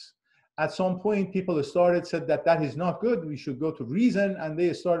inadequate. At some point, people said that is not good. We should go to reason, and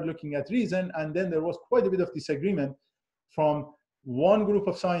they started looking at reason. And then there was quite a bit of disagreement from one group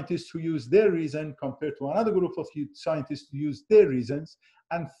of scientists who used their reason compared to another group of scientists who used their reasons.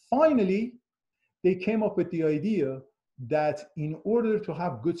 And finally, they came up with the idea that in order to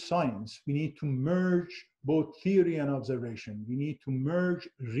have good science, we need to merge both theory and observation. We need to merge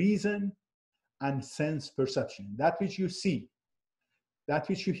reason and sense perception. That which you see, that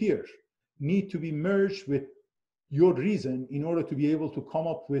which you hear, need to be merged with your reason in order to be able to come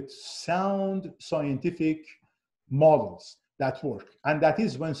up with sound scientific models that work. And that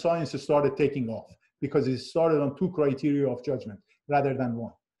is when science started taking off, because it started on two criteria of judgment rather than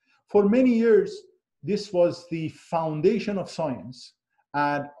one. For many years, this was the foundation of science,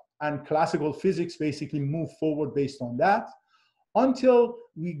 and classical physics basically moved forward based on that, until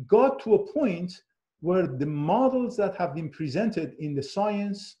we got to a point where the models that have been presented in the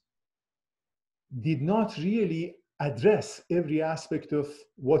science did not really address every aspect of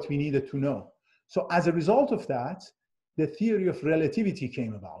what we needed to know. So as a result of that, the theory of relativity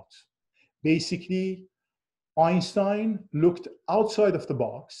came about. Basically, Einstein looked outside of the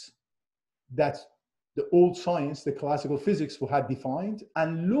box that the old science, the classical physics, had defined,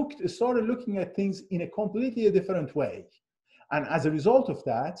 and started looking at things in a completely different way. And as a result of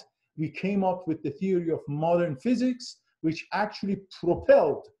that, we came up with the theory of modern physics, which actually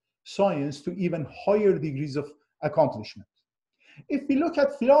propelled science to even higher degrees of accomplishment. If we look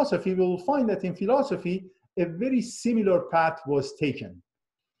at philosophy, we will find that in philosophy, a very similar path was taken,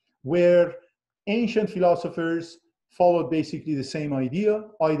 where ancient philosophers followed basically the same idea.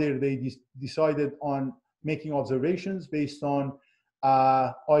 Either they decided on making observations based on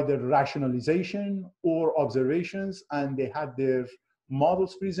either rationalization or observations, and they had their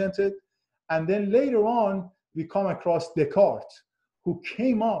models presented. And then later on, we come across Descartes, who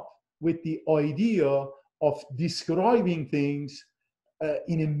came up with the idea of describing things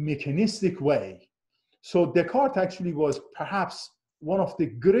in a mechanistic way. So Descartes actually was perhaps one of the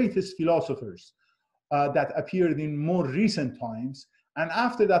greatest philosophers that appeared in more recent times. And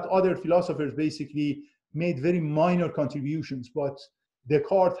after that, other philosophers basically made very minor contributions, but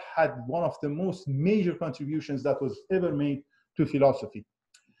Descartes had one of the most major contributions that was ever made to philosophy.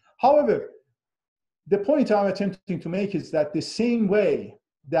 However, the point I'm attempting to make is that the same way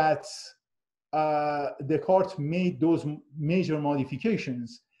that Descartes made those major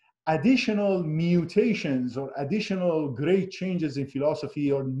modifications, additional mutations or additional great changes in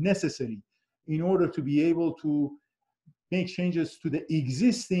philosophy are necessary in order to be able to make changes to the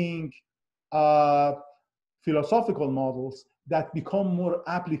existing philosophical models that become more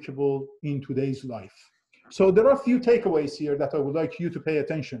applicable in today's life. So there are a few takeaways here that I would like you to pay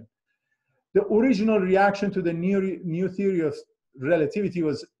attention. The original reaction to the new theory of relativity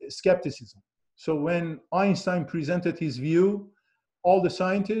was skepticism. So when Einstein presented his view, all the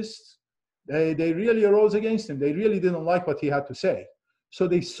scientists, they really arose against him. They really didn't like what he had to say. So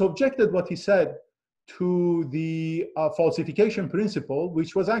they subjected what he said to the falsification principle,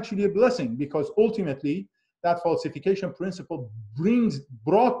 which was actually a blessing, because ultimately that falsification principle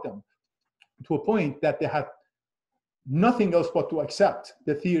brought them to a point that they had nothing else but to accept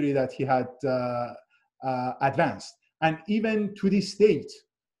the theory that he had advanced. And even to this date,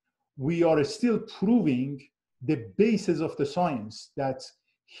 we are still proving the basis of the science that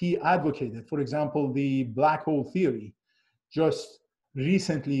he advocated. For example, the black hole theory, just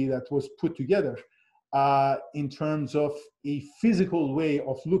recently that was put together in terms of a physical way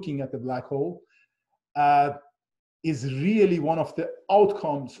of looking at the black hole, is really one of the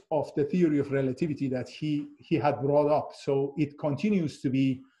outcomes of the theory of relativity that he had brought up. So it continues to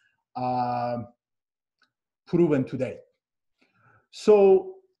be proven today.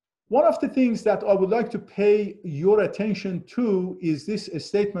 So one of the things that I would like to pay your attention to is this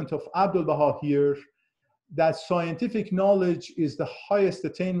statement of Abdul-Baha here, that scientific knowledge is the highest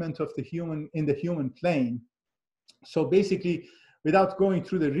attainment of the human in the human plane. So basically, without going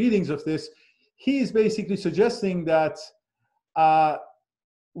through the readings of this, he is basically suggesting that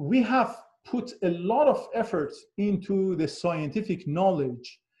we have put a lot of effort into the scientific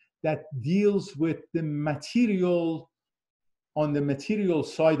knowledge that deals with the material, on the material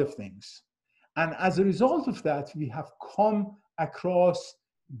side of things. And as a result of that, we have come across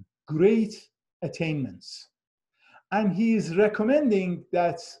great attainments. And he is recommending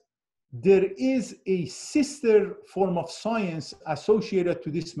that there is a sister form of science associated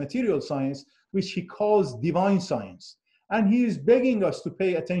to this material science, which he calls divine science. And he is begging us to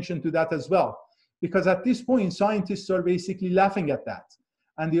pay attention to that as well, because at this point, scientists are basically laughing at that.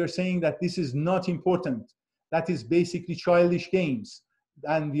 And they are saying that this is not important. That is basically childish games.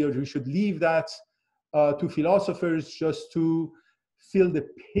 And we should leave that to philosophers just to fill the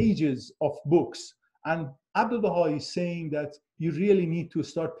pages of books. And Abdul-Baha is saying that you really need to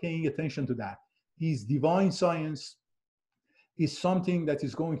start paying attention to that. His divine science is something that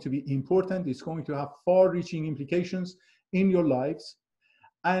is going to be important. It's going to have far-reaching implications in your lives.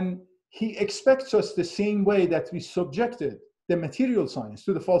 And he expects us the same way that we subjected the material science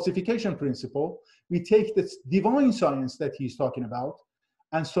to the falsification principle. We take this divine science that he's talking about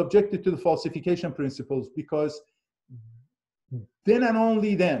and subject it to the falsification principles, because then and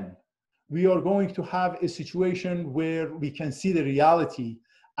only then we are going to have a situation where we can see the reality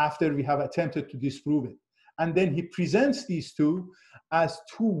after we have attempted to disprove it. And then he presents these two as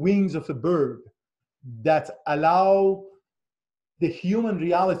two wings of a bird that allow the human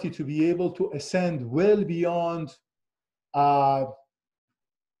reality to be able to ascend well beyond where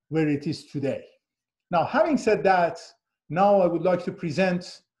it is today. Now, having said that, now I would like to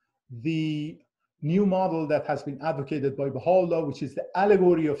present the new model that has been advocated by Baha'u'llah, which is the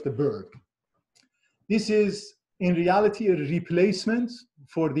allegory of the bird. This is in reality a replacement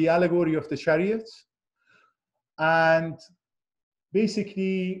for the allegory of the chariot, and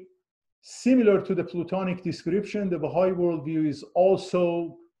basically similar to the Platonic description, the Baha'i worldview is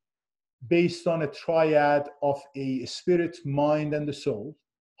also based on a triad of a spirit, mind, and the soul.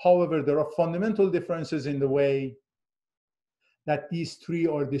 However, there are fundamental differences in the way that these three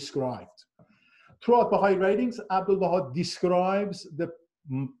are described. Throughout Baha'i writings, Abdul-Baha describes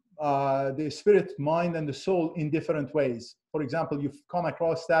the spirit, mind, and the soul in different ways. For example, you've come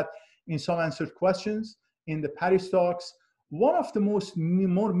across that in some answered questions, in the Paris talks. One of the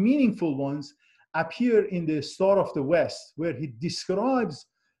more meaningful ones appear in the Star of the West, where he describes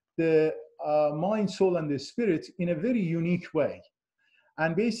the mind, soul, and the spirit in a very unique way.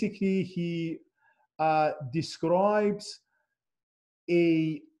 And basically, he describes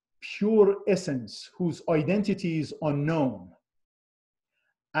a pure essence whose identity is unknown.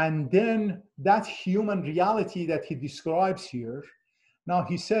 And then that human reality that he describes here, now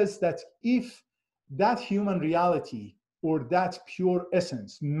he says that if that human reality or that pure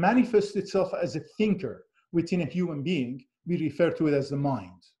essence manifests itself as a thinker within a human being, we refer to it as the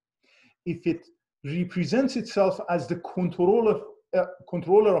mind. If it represents itself as the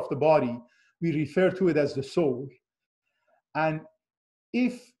controller of the body, we refer to it as the soul. And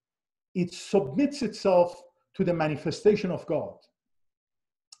if it submits itself to the manifestation of God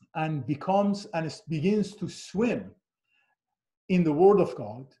and begins to swim in the word of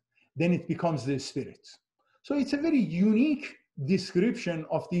God, then it becomes the spirit. So it's a very unique description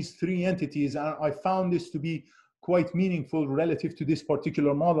of these three entities, and I found this to be quite meaningful relative to this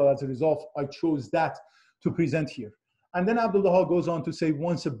particular model. As a result, I chose that to present here. And then Abdul-Baha goes on to say,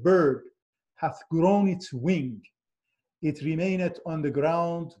 once a bird hath grown its wing, it remaineth on the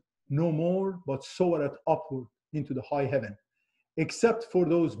ground no more, but soareth upward into the high heaven, except for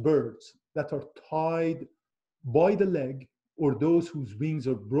those birds that are tied by the leg, or those whose wings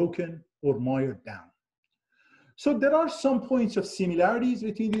are broken or mired down. So there are some points of similarities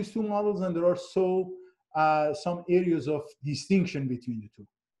between these two models, and there are some areas of distinction between the two.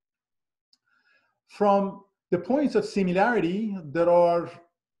 From the points of similarity, there are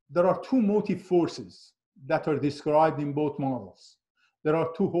two motive forces that are described in both models. There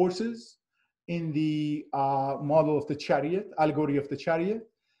are two horses in the model of the chariot, allegory of the chariot.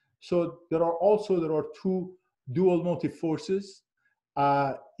 So there are two dual motive forces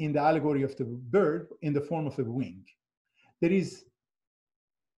in the allegory of the bird in the form of a wing. There is,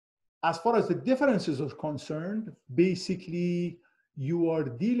 as far as the differences are concerned, basically you are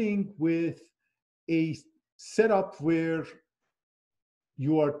dealing with a setup where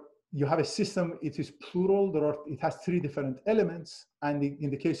you have a system, it is plural, it has three different elements, and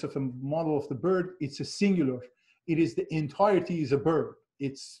in the case of a model of the bird, it's a singular. It is the entirety is a bird.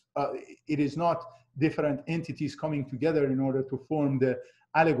 It is not different entities coming together in order to form the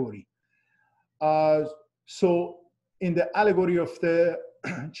allegory. So in the allegory of the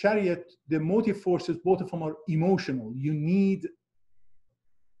chariot, the motive forces, both of them are emotional. You need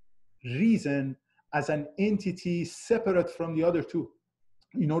reason as an entity separate from the other two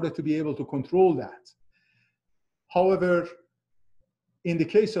in order to be able to control that. However, in the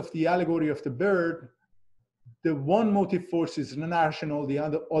case of the allegory of the bird, the one motive force is rational, the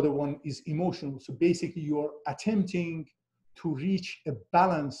other one is emotional. So basically you are attempting to reach a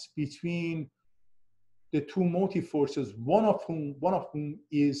balance between the two motive forces, one of whom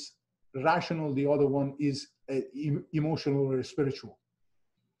is rational, the other one is emotional or spiritual.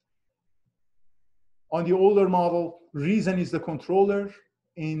 On the older model, reason is the controller.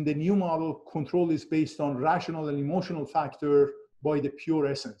 In the new model, control is based on rational and emotional factor by the pure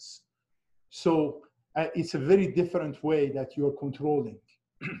essence. So it's a very different way that you're controlling.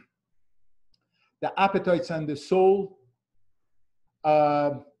 The appetites and the soul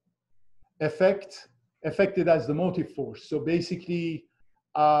affected as the motive force. So basically,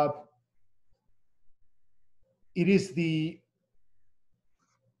 it is the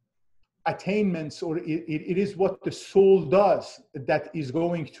attainments, or it is what the soul does that is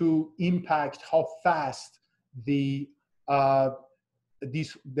going to impact how fast the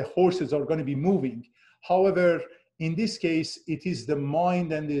horses are going to be moving. However, in this case, it is the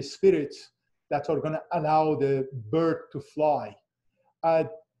mind and the spirit that are going to allow the bird to fly. I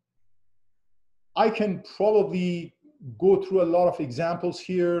can probably go through a lot of examples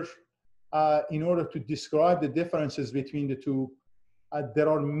here in order to describe the differences between the two. There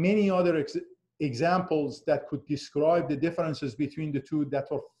are many other examples that could describe the differences between the two that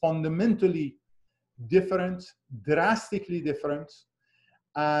are fundamentally different, drastically different,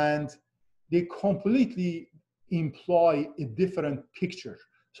 and they completely imply a different picture.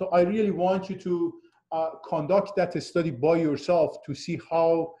 So I really want you to conduct that study by yourself to see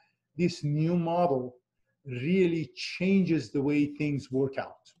how this new model really changes the way things work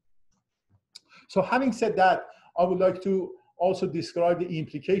out. So having said that, I would like to also describe the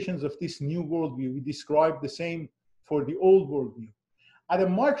implications of this new worldview. We described the same for the old worldview. At a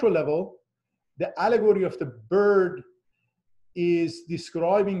micro level, the allegory of the bird is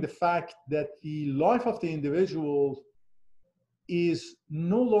describing the fact that the life of the individual is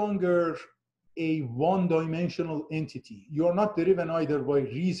no longer a one-dimensional entity. You are not driven either by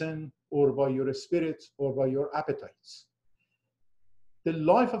reason or by your spirit or by your appetites. The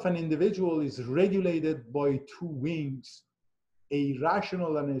life of an individual is regulated by two wings, a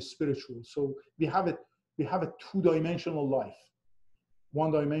rational and a spiritual. So we have a two-dimensional life.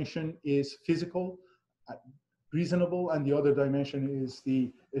 One dimension is physical, reasonable, and the other dimension is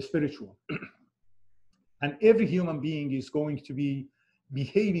the spiritual. And every human being is going to be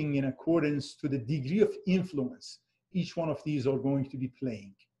behaving in accordance to the degree of influence each one of these are going to be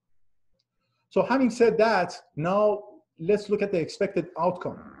playing. So having said that, now let's look at the expected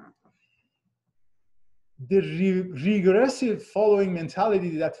outcome. The regressive following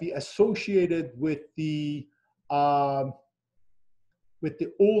mentality that we associated with the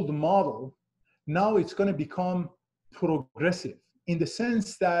old model, now it's going to become progressive in the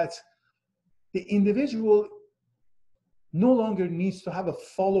sense that the individual no longer needs to have a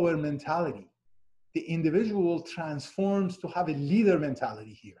follower mentality. The individual transforms to have a leader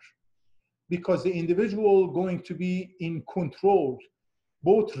mentality here, because the individual going to be in control,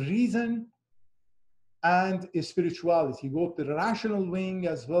 both reason and spirituality, both the rational wing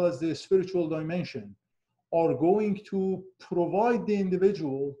as well as the spiritual dimension, are going to provide the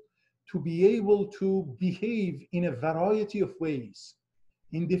individual to be able to behave in a variety of ways,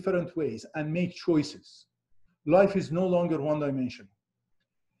 in different ways, and make choices. Life is no longer one-dimensional.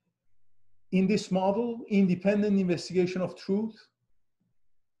 In this model, independent investigation of truth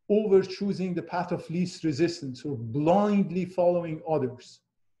over choosing the path of least resistance or blindly following others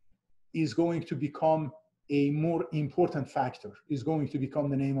is going to become a more important factor, is going to become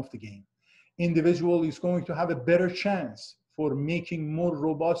the name of the game. Individual is going to have a better chance for making more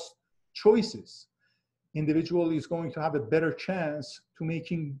robust choices. Individual is going to have a better chance to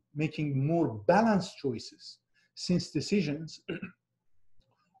making more balanced choices, since decisions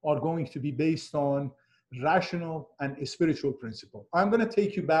are going to be based on rational and spiritual principle. I'm going to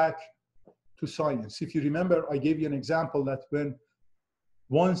take you back to science. If you remember, I gave you an example that when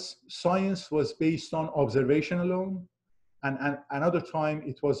once science was based on observation alone, and another time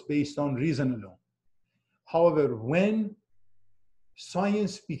it was based on reason alone. However, when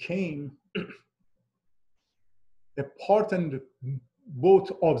science became a part, and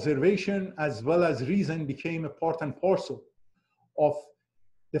both observation as well as reason became a part and parcel of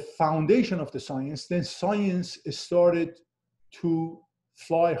the foundation of the science, then science started to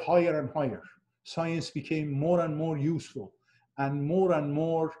fly higher and higher. Science became more and more useful and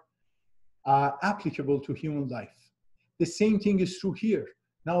more applicable to human life. The same thing is true here.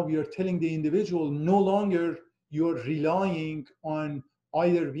 Now we are telling the individual, no longer you're relying on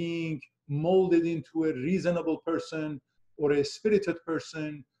either being molded into a reasonable person or a spirited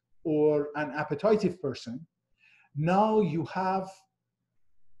person or an appetitive person. Now you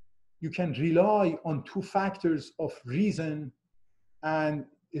can rely on two factors of reason and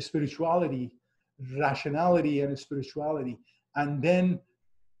spirituality, rationality and spirituality, and then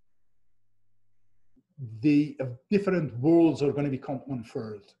the different worlds are going to become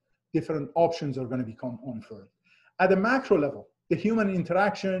unfurled. Different options are going to become unfurled. At a macro level, the human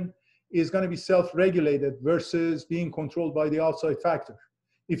interaction is going to be self-regulated versus being controlled by the outside factor.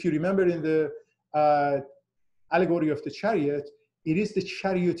 If you remember in the allegory of the chariot, it is the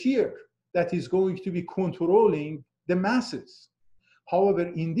charioteer that is going to be controlling the masses. However,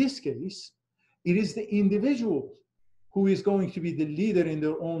 in this case, it is the individual who is going to be the leader in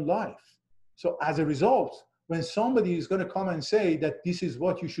their own life. So as a result, when somebody is going to come and say that this is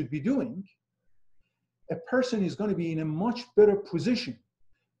what you should be doing, a person is going to be in a much better position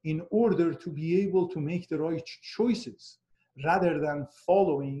in order to be able to make the right choices rather than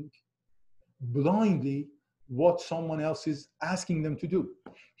following blindly what someone else is asking them to do.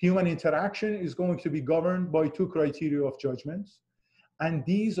 Human interaction is going to be governed by two criteria of judgments, and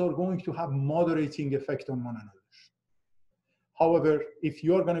these are going to have moderating effect on one another. However, if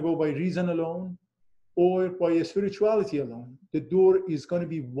you're going to go by reason alone or by spirituality alone, the door is going to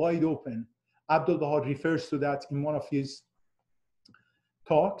be wide open. Abdul Baha refers to that in one of his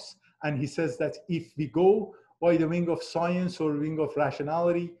talks, and he says that if we go by the wing of science or wing of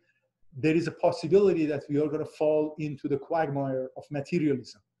rationality, there is a possibility that we are going to fall into the quagmire of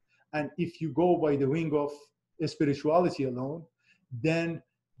materialism. And if you go by the wing of spirituality alone, then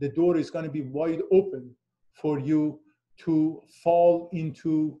the door is going to be wide open for you to fall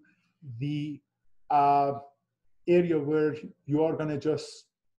into the area where you are going to just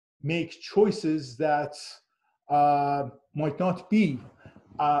make choices that might not be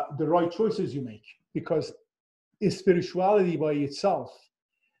the right choices you make, because spirituality by itself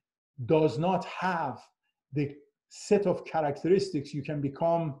does not have the set of characteristics. You can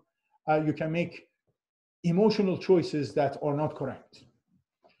become, you can make emotional choices that are not correct.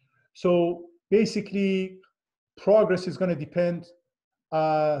 So basically, progress is going to depend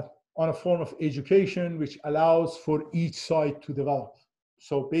on a form of education which allows for each side to develop.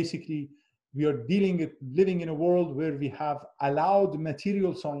 So basically, we are living in a world where we have allowed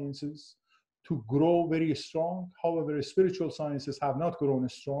material sciences to grow very strong. However, spiritual sciences have not grown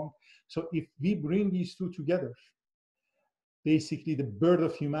as strong. So if we bring these two together, basically the birth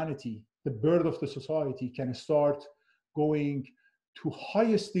of humanity, the birth of the society can start going to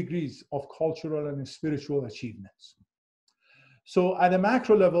highest degrees of cultural and spiritual achievements. So at a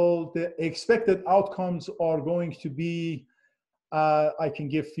macro level, the expected outcomes are going to be, I can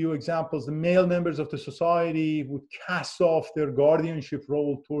give few examples. The male members of the society would cast off their guardianship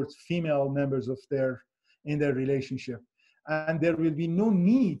role towards female members of in their relationship. And there will be no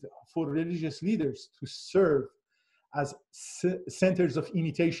need for religious leaders to serve as centers of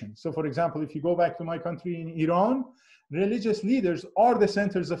imitation. So for example, if you go back to my country in Iran, religious leaders are the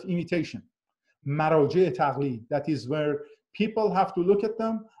centers of imitation. Marojeh taqlid, that is where people have to look at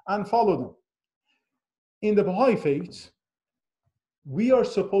them and follow them. In the Baha'i faith, we are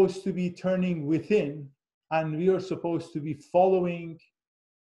supposed to be turning within, and we are supposed to be following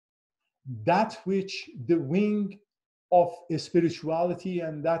that which the wing of spirituality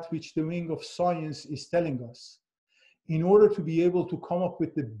and that which the wing of science is telling us, in order to be able to come up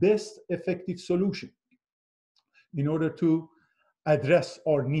with the best effective solution, in order to address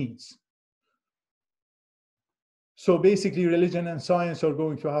our needs. So basically, religion and science are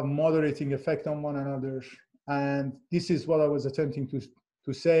going to have moderating effect on one another. And this is what I was attempting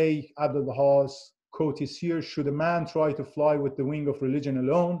to say. Abdul Baha's quote is here: should a man try to fly with the wing of religion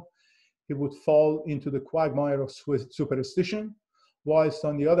alone, he would fall into the quagmire of superstition. Whilst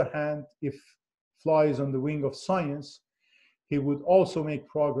on the other hand, if flies on the wing of science, he would also make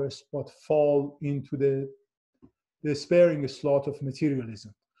progress, but fall into the despairing slot of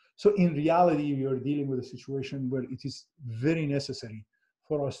materialism. So in reality, we are dealing with a situation where it is very necessary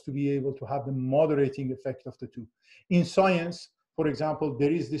for us to be able to have the moderating effect of the two. In science, for example,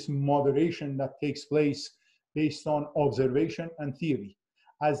 there is this moderation that takes place based on observation and theory.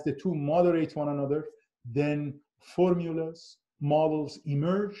 As the two moderate one another, then formulas, models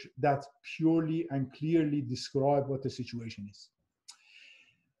emerge that purely and clearly describe what the situation is.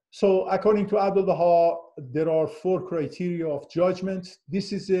 So according to Abdul Baha, there are 4 criteria of judgment.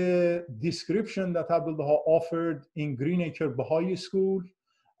 This is a description that Abdul Baha offered in Greenacre Baha'i School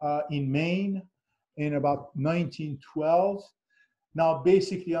in Maine in about 1912. Now,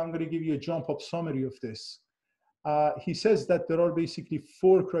 basically, I'm going to give you a jump-up summary of this. He says that there are basically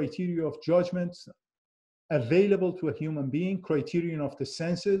 4 criteria of judgment available to a human being: criterion of the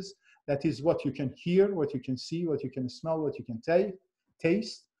senses, that is what you can hear, what you can see, what you can smell, what you can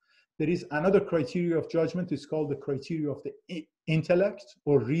taste. There is another criteria of judgment, it's called the criteria of the intellect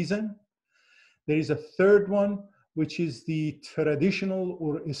or reason. There is a third one, which is the traditional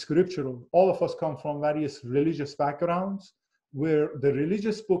or scriptural. All of us come from various religious backgrounds, where the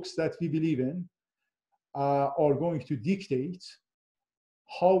religious books that we believe in are going to dictate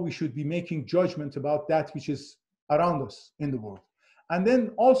how we should be making judgment about that which is around us in the world. And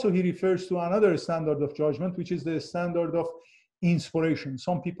then also he refers to another standard of judgment, which is the standard of inspiration.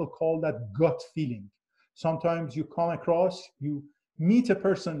 Some people call that gut feeling. Sometimes you come across, you meet a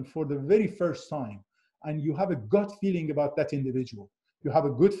person for the very first time, and you have a gut feeling about that individual. You have a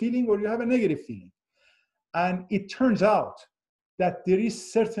good feeling or you have a negative feeling. And it turns out that there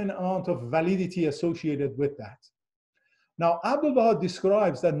is certain amount of validity associated with that. Now, Abdul Baha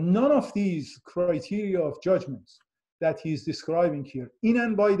describes that none of these criteria of judgments that he's describing here, in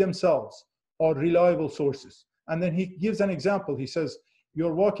and by themselves, are reliable sources. And then he gives an example. He says,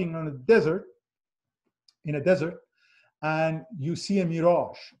 you're walking on a desert, in a desert, and you see a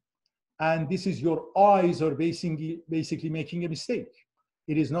mirage. And this is your eyes are basically making a mistake.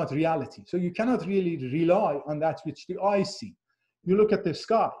 It is not reality. So you cannot really rely on that which the eyes see. You look at the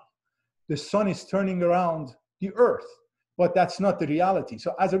sky, the sun is turning around the earth, but that's not the reality.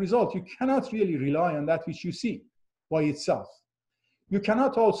 So as a result, you cannot really rely on that which you see by itself. You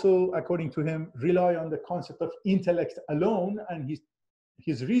cannot also, according to him, rely on the concept of intellect alone. And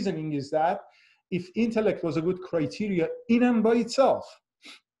his reasoning is that if intellect was a good criteria in and by itself,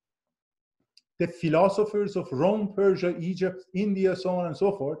 the philosophers of Rome, Persia, Egypt, India, so on and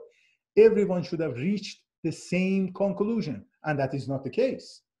so forth, everyone should have reached the same conclusion. And that is not the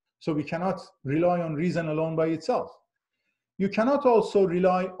case. So we cannot rely on reason alone by itself. You cannot also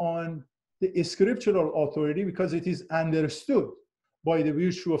rely on the scriptural authority because it is understood by the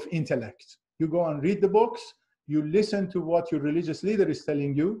virtue of intellect. You go and read the books, you listen to what your religious leader is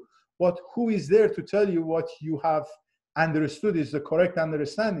telling you, but who is there to tell you what you have understood is the correct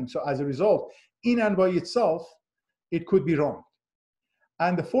understanding? So as a result, in and by itself, it could be wrong.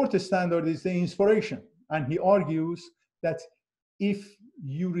 And the fourth standard is the inspiration. And he argues that if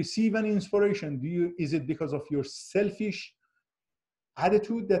you receive an inspiration, is it because of your selfish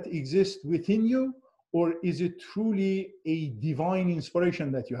attitude that exists within you, or is it truly a divine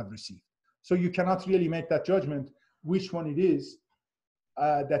inspiration that you have received? So you cannot really make that judgment which one it is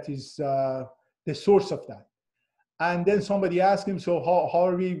that is the source of that. And then somebody asked him, so how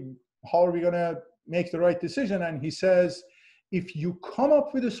are we going to make the right decision? And he says, if you come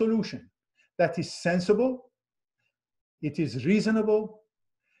up with a solution that is sensible, it is reasonable,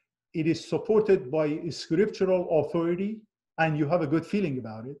 it is supported by scriptural authority, and you have a good feeling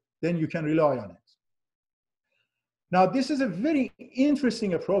about it, then you can rely on it. Now, this is a very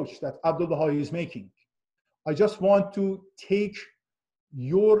interesting approach that Abdul-Baha'i is making. I just want to take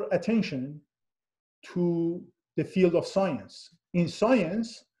your attention to the field of science. In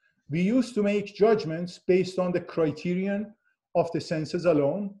science, we used to make judgments based on the criterion of the senses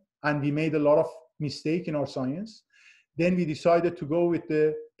alone, and we made a lot of mistake in our science. Then we decided to go with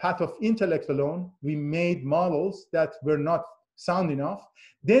the path of intellect alone. We made models that were not sound enough.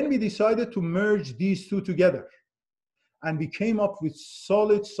 Then we decided to merge these two together, and we came up with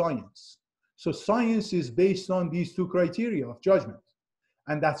solid science. So science is based on these two criteria of judgment,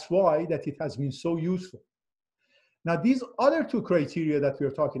 and that's why that it has been so useful. Now, these other two criteria that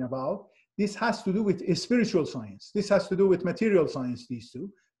we're talking about, this has to do with spiritual science. This has to do with material science, these two.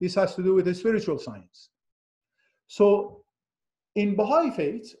 This has to do with the spiritual science. So in Baha'i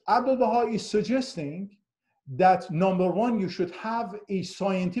faith, Abdul-Baha'i is suggesting that number one, you should have a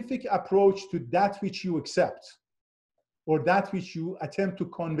scientific approach to that which you accept or that which you attempt to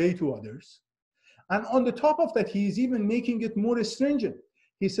convey to others. And on the top of that, he is even making it more stringent.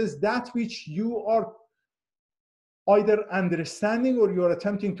 He says that which you are either understanding or you are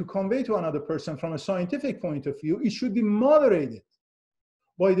attempting to convey to another person from a scientific point of view, it should be moderated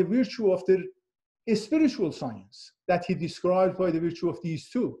by the virtue of the spiritual science that he describes by the virtue of these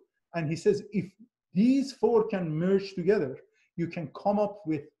two. And he says, if these four can merge together, you can come up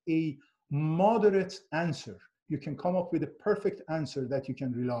with a moderate answer. You can come up with a perfect answer that you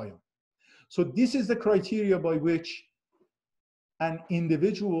can rely on. So this is the criteria by which an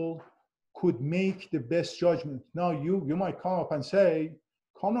individual could make the best judgment. Now you might come up and say,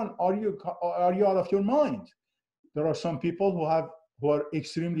 Kamran, are you out of your mind? There are some people who are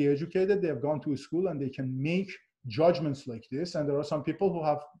extremely educated, they have gone to a school and they can make judgments like this. And there are some people who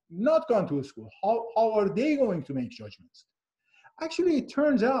have not gone to a school. How are they going to make judgments? Actually, it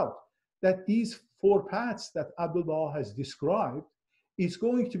turns out that these four paths that Abdul-Baha has described is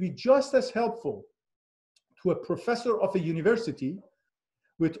going to be just as helpful to a professor of a university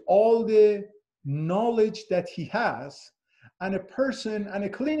with all the knowledge that he has, and a person and a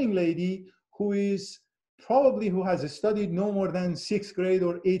cleaning lady who has studied no more than 6th grade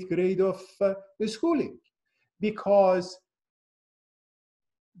or 8th grade of the schooling, because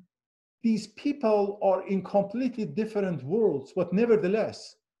these people are in completely different worlds, but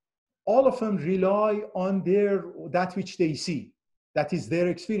nevertheless, all of them rely on that which they see, that is their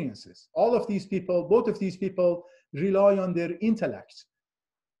experiences. All of these people, both of these people rely on their intellect.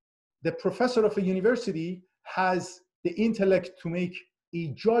 The professor of a university has the intellect to make a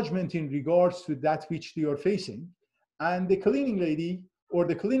judgment in regards to that which they are facing. And the cleaning lady or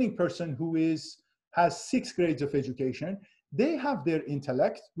the cleaning person who has 6 grades of education, they have their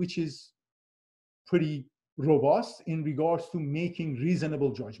intellect, which is pretty robust in regards to making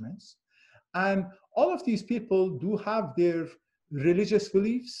reasonable judgments. And all of these people do have their religious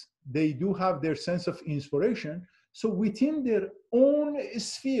beliefs. They do have their sense of inspiration. So within their own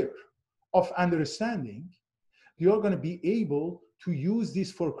sphere of understanding, you are going to be able to use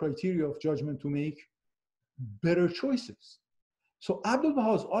these 4 criteria of judgment to make better choices. So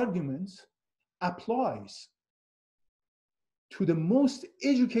Abdul-Baha's arguments applies to the most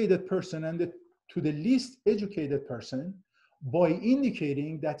educated person and to the least educated person by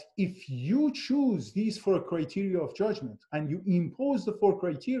indicating that if you choose these 4 criteria of judgment and you impose the 4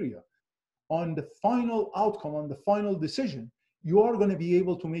 criteria on the final outcome, on the final decision, you are going to be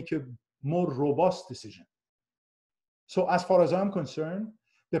able to make a more robust decision. So as far as I'm concerned,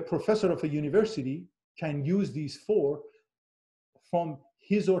 the professor of a university can use these 4 from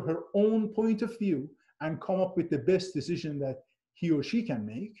his or her own point of view and come up with the best decision that he or she can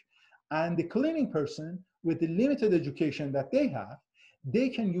make. And the cleaning person, with the limited education that they have, they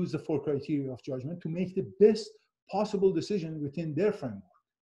can use the 4 criteria of judgment to make the best possible decision within their framework.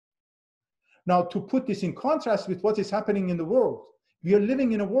 Now, to put this in contrast with what is happening in the world, we are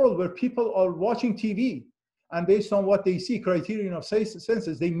living in a world where people are watching TV, and based on what they see, criterion of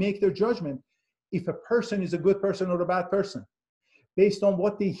senses, they make their judgment if a person is a good person or a bad person. Based on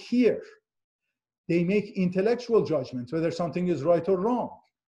what they hear, they make intellectual judgments, whether something is right or wrong.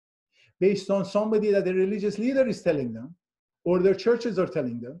 Based on somebody that a religious leader is telling them, or their churches are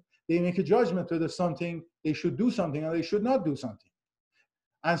telling them, they make a judgment whether they should do something or they should not do something.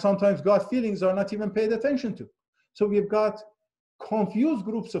 And sometimes God's feelings are not even paid attention to. So we've got confused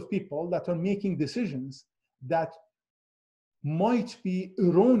groups of people that are making decisions that might be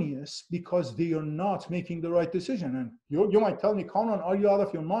erroneous because they are not making the right decision. And you might tell me, Kamran, are you out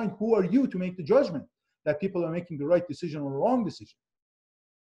of your mind? Who are you to make the judgment that people are making the right decision or wrong decision?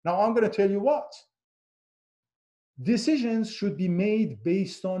 Now, I'm going to tell you what. Decisions should be made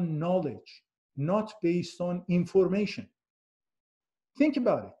based on knowledge, not based on information. Think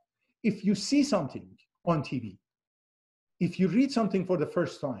about it. If you see something on TV, if you read something for the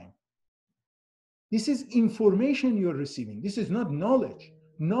first time, this is information you're receiving. This is not knowledge.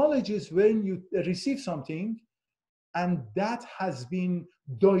 Knowledge is when you receive something and that has been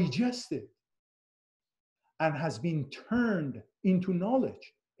digested and has been turned into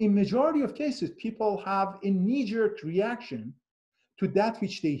knowledge. In majority of cases, people have a knee-jerk reaction to that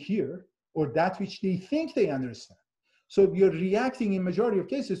which they hear or that which they think they understand. So you're reacting in majority of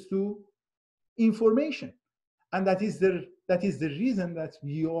cases to information. And that is the reason that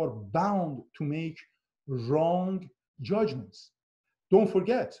we are bound to make wrong judgments. Don't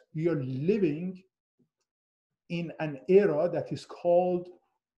forget, we are living in an era that is called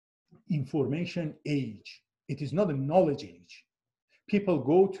information age. It is not a knowledge age. People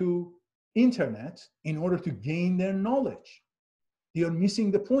go to internet in order to gain their knowledge. They are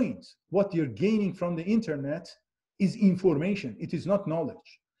missing the point. What you're gaining from the internet is information. It is not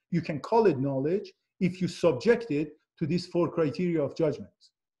knowledge. You can call it knowledge if you subject it to these 4 criteria of judgment.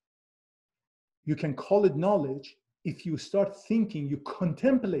 You can call it knowledge if you start thinking, you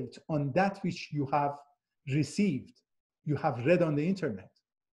contemplate on that which you have received, you have read on the internet.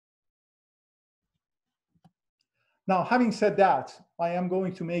 Now, having said that, I am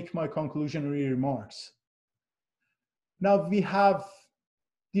going to make my conclusionary remarks. Now, we have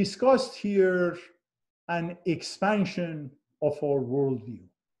discussed here an expansion of our worldview.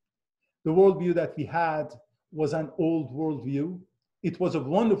 The worldview that we had was an old worldview. It was a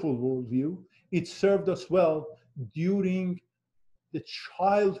wonderful worldview. It served us well during the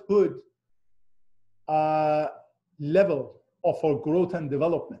childhood level of our growth and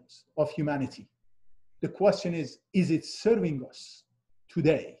development of humanity. The question is it serving us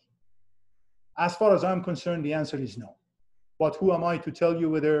today? As far as I'm concerned, the answer is no. But who am I to tell you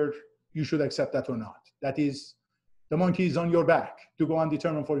whether you should accept that or not? That is, the monkey is on your back to go and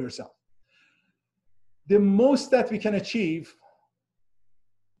determine for yourself. The most that we can achieve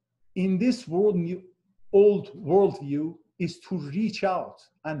in this old worldview is to reach out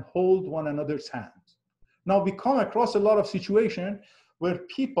and hold one another's hand. Now, we come across a lot of situations where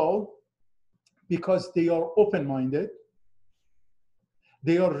people, because they are open-minded,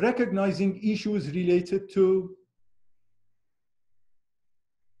 they are recognizing issues related to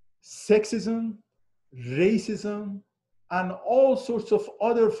sexism, racism, and all sorts of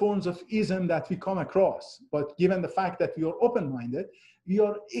other forms of ism that we come across. But given the fact that we are open-minded, we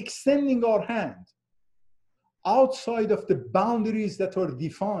are extending our hand outside of the boundaries that are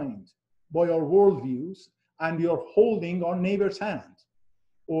defined by our worldviews, and we are holding our neighbor's hand,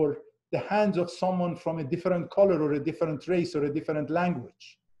 or the hands of someone from a different color or a different race or a different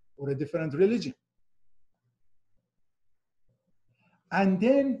language or a different religion. And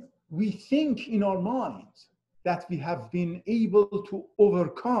then we think in our minds that we have been able to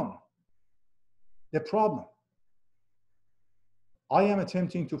overcome the problem. I am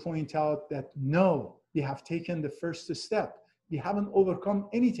attempting to point out that no, we have taken the first step. We haven't overcome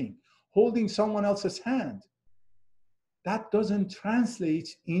anything. Holding someone else's hand, that doesn't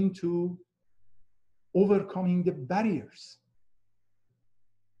translate into overcoming the barriers.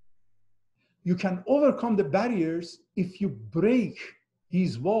 You can overcome the barriers if you break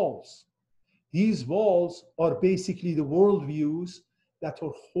these walls. These walls are basically the worldviews that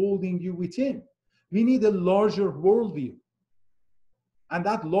are holding you within. We need a larger worldview. And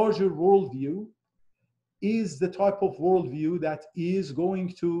that larger worldview is the type of worldview that is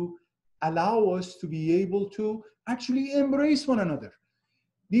going to allow us to be able to actually embrace one another.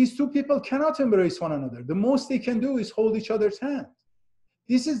 These two people cannot embrace one another. The most they can do is hold each other's hand.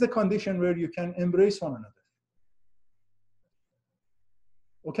 This is the condition where you can embrace one another.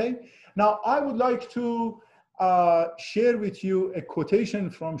 Okay? Now, I would like to share with you a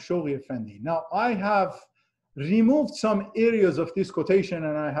quotation from Shoghi Effendi. Now, I have removed some areas of this quotation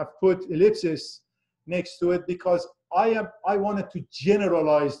and I have put ellipses next to it because I wanted to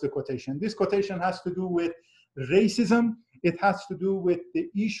generalize the quotation. This quotation has to do with racism. It has to do with the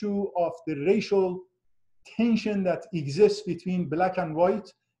issue of the racial tension that exists between black and white,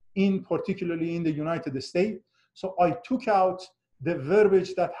 particularly in the United States. So I took out the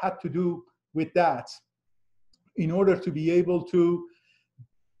verbiage that had to do with that in order to be able to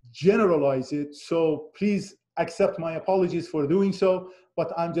generalize it. So please accept my apologies for doing so,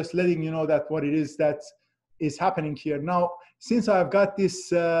 but I'm just letting you know that what it is that is happening here. Now, since I've got this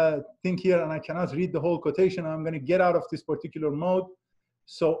thing here and I cannot read the whole quotation, I'm going to get out of this particular mode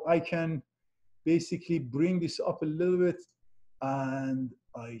so I can basically bring this up a little bit, and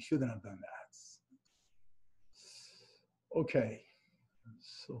I shouldn't have done that. Okay,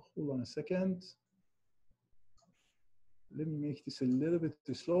 so hold on a second. Let me make this a little bit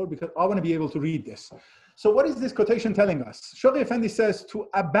slower because I want to be able to read this. So what is this quotation telling us? Shoghi Effendi says, to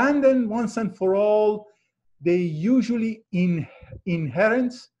abandon once and for all the usually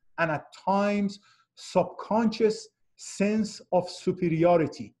inherent and at times subconscious sense of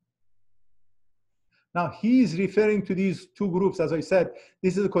superiority. Now he's referring to these two groups. As I said,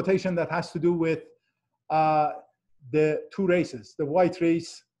 this is a quotation that has to do with the two races, the white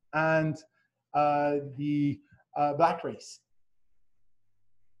race and the black race.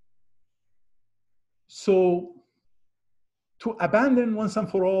 So to abandon once and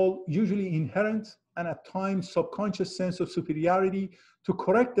for all usually inherent and at times subconscious sense of superiority, to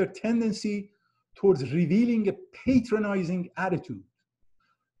correct their tendency towards revealing a patronizing attitude,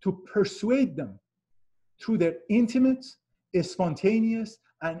 to persuade them through their intimate, spontaneous,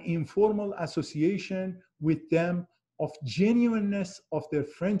 and informal association with them of genuineness of their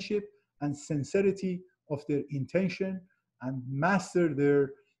friendship and sincerity of their intention, and master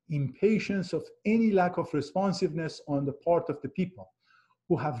their impatience of any lack of responsiveness on the part of the people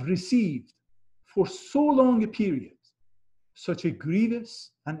who have received for so long a period such a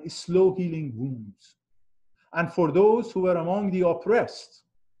grievous and slow healing wounds. And for those who are among the oppressed,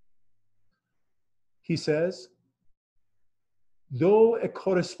 he says, through a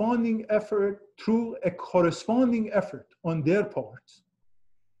corresponding effort on their part,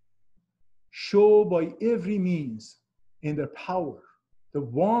 show by every means in their power the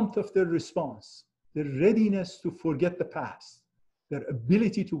warmth of their response, their readiness to forget the past, their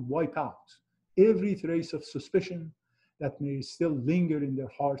ability to wipe out every trace of suspicion that may still linger in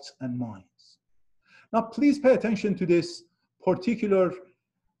their hearts and minds. Now, please pay attention to this particular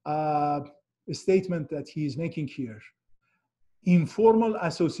statement that he is making here. Informal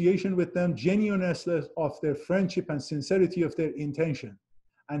association with them, genuineness of their friendship and sincerity of their intention.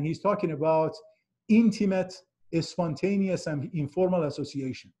 And he's talking about intimate, spontaneous, and informal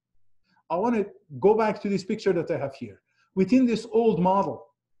association. I want to go back to this picture that I have here. Within this old model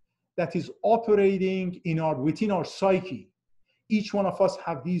that is operating within our psyche, each one of us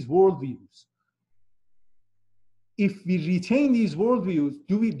have these worldviews. If we retain these worldviews,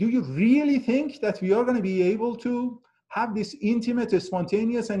 do you really think that we are going to be able to have this intimate,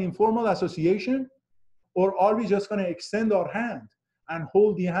 spontaneous, and informal association? Or are we just going to extend our hand and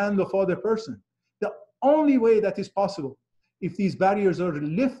hold the hand of other person? The only way that is possible, if these barriers are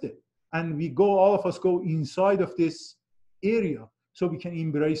lifted and all of us go inside of this area so we can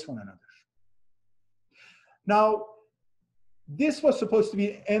embrace one another. Now, this was supposed to be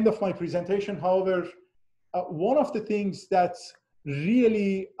the end of my presentation. However, one of the things that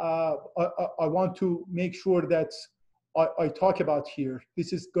really I want to make sure that I talk about here,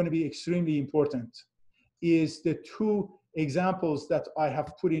 this is going to be extremely important, is the two examples that I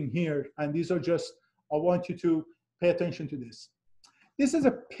have put in here. And these are just, I want you to pay attention to this. This is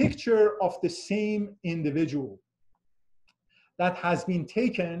a picture of the same individual that has been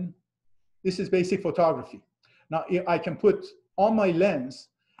taken. This is basic photography. Now, I can put on my lens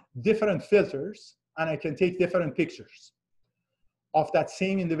different filters and I can take different pictures of that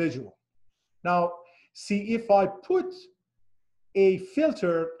same individual. Now, see, if I put a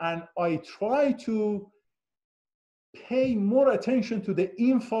filter and I try to pay more attention to the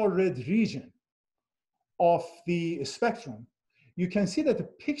infrared region of the spectrum, you can see that the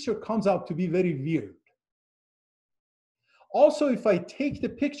picture comes out to be very weird. Also, if I take the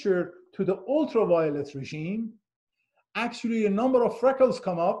picture to the ultraviolet regime, actually a number of freckles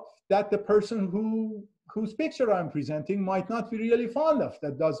come up that the person whose picture I'm presenting might not be really fond of,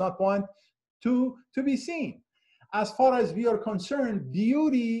 that does not want to be seen. As far as we are concerned,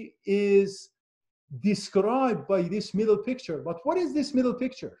 beauty is described by this middle picture. But what is this middle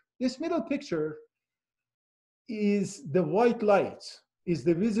picture? This middle picture is the white light, is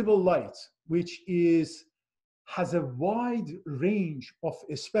the visible light, which has a wide range of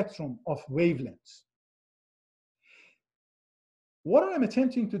a spectrum of wavelengths. What I'm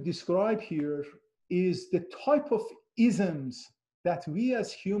attempting to describe here is the type of isms that we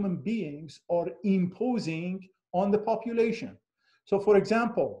as human beings are imposing on the population. So for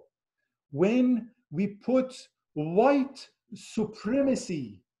example, when we put white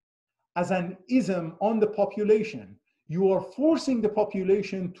supremacy as an ism on the population, you are forcing the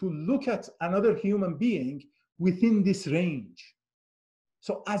population to look at another human being within this range.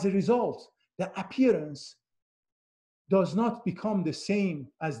 So as a result, the appearance does not become the same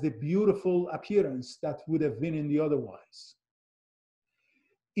as the beautiful appearance that would have been in the otherwise.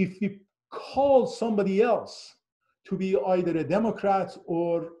 If we call somebody else to be either a Democrat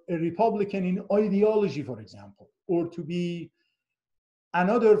or a Republican in ideology, for example, or to be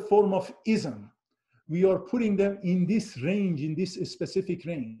another form of ism, we are putting them in this range, in this specific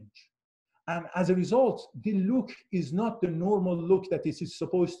range. And as a result, the look is not the normal look that it is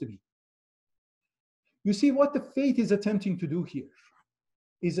supposed to be. You see, what the faith is attempting to do here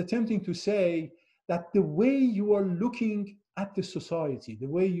is attempting to say that the way you are looking at the society,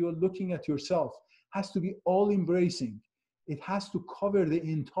 the way you are looking at yourself, has to be all-embracing. It has to cover the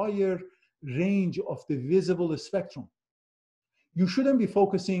entire range of the visible spectrum. You shouldn't be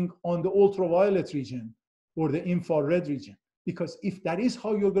focusing on the ultraviolet region or the infrared region, because if that is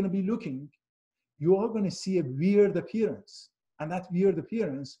how you're going to be looking, you are going to see a weird appearance. And that weird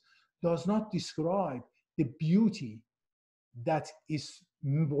appearance does not describe the beauty that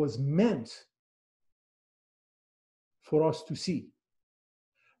was meant for us to see.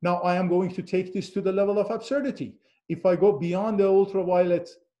 Now, I am going to take this to the level of absurdity. If I go beyond the ultraviolet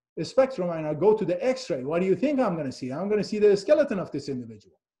spectrum and I go to the X-ray, what do you think I'm going to see? I'm going to see the skeleton of this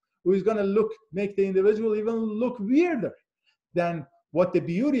individual, who is going to make the individual even look weirder than what the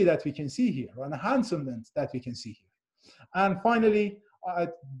beauty that we can see here, and the handsomeness that we can see here. And finally,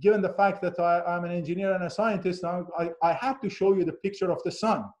 given the fact that I'm an engineer and a scientist, I had to show you the picture of the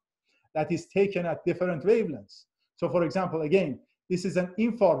sun that is taken at different wavelengths. So for example, again, this is an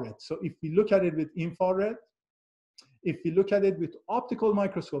infrared. So if we look at it with infrared, if we look at it with optical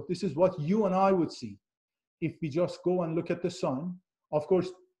microscope, this is what you and I would see. If we just go and look at the sun, of course,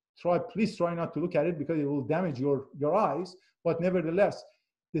 please try not to look at it because it will damage your eyes. But nevertheless,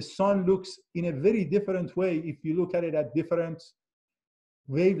 the sun looks in a very different way if you look at it at different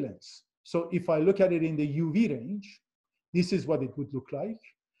wavelengths. So if I look at it in the UV range, this is what it would look like.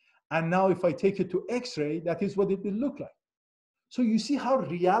 And now if I take it to X-ray, that is what it will look like. So you see how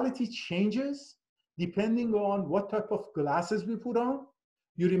reality changes depending on what type of glasses we put on.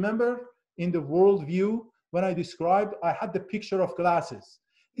 You remember in the world view, when I described, I had the picture of glasses.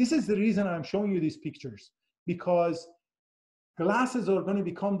 This is the reason I'm showing you these pictures, because glasses are going to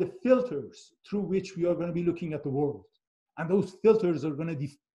become the filters through which we are going to be looking at the world. And those filters are going to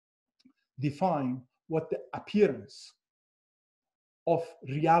define what the appearance of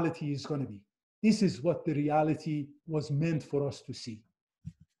reality is going to be. This is what the reality was meant for us to see.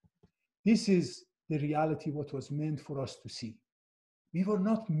 This is the reality what was meant for us to see. We were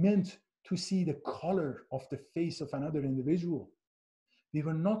not meant to see the color of the face of another individual. We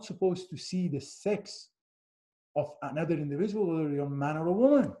were not supposed to see the sex of another individual, whether you're a man or a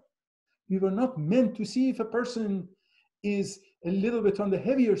woman. We were not meant to see if a person is a little bit on the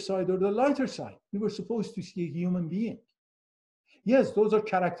heavier side or the lighter side. We were supposed to see a human being. Yes, those are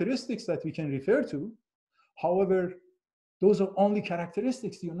characteristics that we can refer to. However, those are only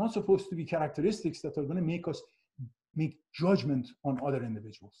characteristics. They are not supposed to be characteristics that are going to make us make judgment on other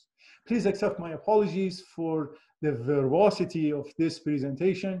individuals. Please accept my apologies for the verbosity of this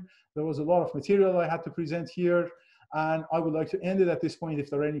presentation. There was a lot of material I had to present here, and I would like to end it at this point.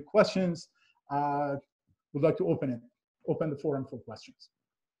 If there are any questions, I would like to open the forum for questions.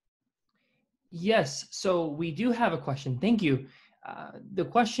 Yes, so we do have a question. Thank you. The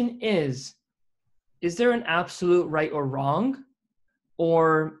question is there an absolute right or wrong?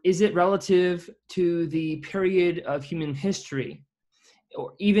 Or is it relative to the period of human history?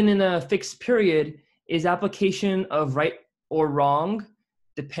 Or even in a fixed period, is application of right or wrong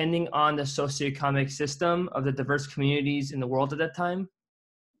depending on the socioeconomic system of the diverse communities in the world at that time?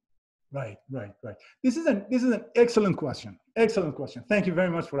 Right. This is an excellent question. Excellent question. Thank you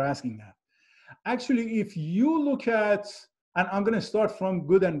very much for asking that. Actually, if you look at, and I'm going to start from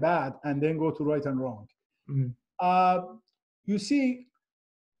good and bad and then go to right and wrong. Mm-hmm. You see,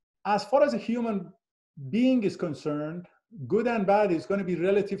 as far as a human being is concerned, good and bad is going to be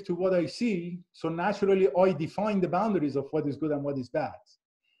relative to what I see. So naturally, I define the boundaries of what is good and what is bad.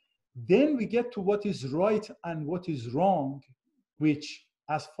 Then we get to what is right and what is wrong, which,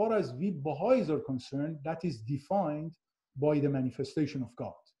 as far as we Baha'is are concerned, that is defined by the manifestation of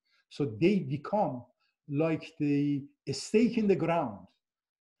God. So they become like a stake in the ground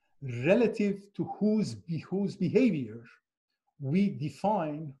relative to whose behavior we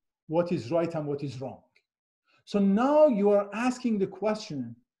define what is right and what is wrong. So now you are asking the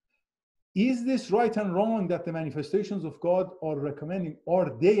question, is this right and wrong that the manifestations of God are recommending? Are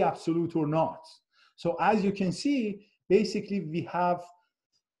they absolute or not? So as you can see, basically we have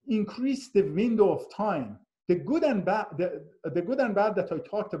increased the window of time The good and bad, the good and bad that I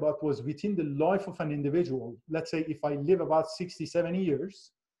talked about was within the life of an individual. Let's say if I live about 60, 70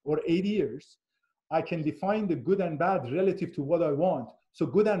 years or 80 years, I can define the good and bad relative to what I want. So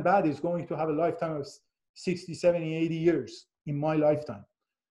good and bad is going to have a lifetime of 60, 70, 80 years in my lifetime.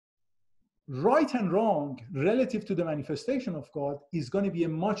 Right and wrong relative to the manifestation of God is going to be a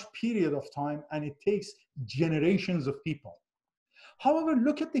much period of time, and it takes generations of people. However,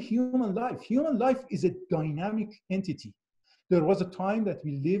 look at the human life. Human life is a dynamic entity. There was a time that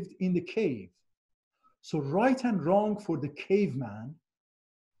we lived in the cave. So right and wrong for the caveman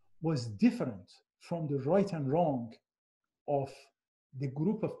was different from the right and wrong of the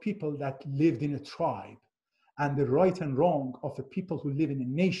group of people that lived in a tribe, and the right and wrong of the people who live in a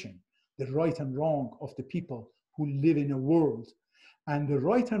nation, the right and wrong of the people who live in a world, and the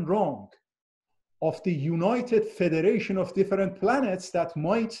right and wrong of the united federation of different planets that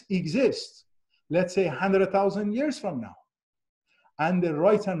might exist, let's say 100,000 years from now, and the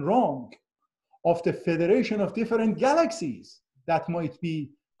right and wrong of the federation of different galaxies that might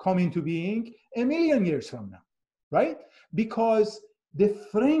be come into being 1,000,000 years from now, right? Because the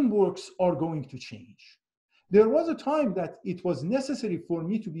frameworks are going to change. There was a time that it was necessary for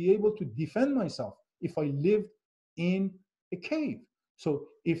me to be able to defend myself if I lived in a cave. So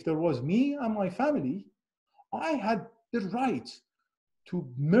if there was me and my family, I had the right to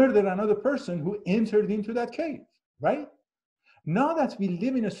murder another person who entered into that cave, right? Now that we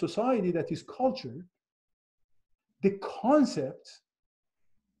live in a society that is cultured, the concept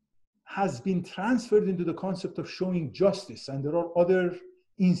has been transferred into the concept of showing justice, and there are other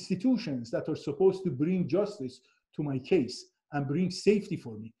institutions that are supposed to bring justice to my case and bring safety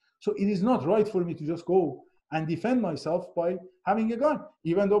for me. So it is not right for me to just go and defend myself by having a gun,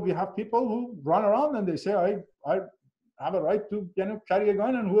 even though we have people who run around and they say, I have a right to carry a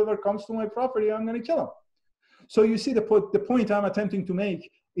gun, and whoever comes to my property, I'm going to kill him. So you see, the point I'm attempting to make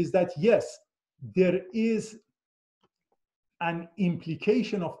is that, yes, there is an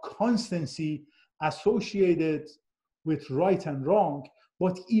implication of constancy associated with right and wrong,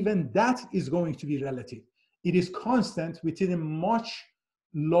 but even that is going to be relative. It is constant within a much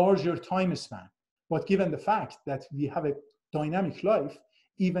larger time span. But given the fact that we have a dynamic life,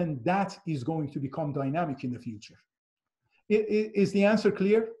 even that is going to become dynamic in the future. Is the answer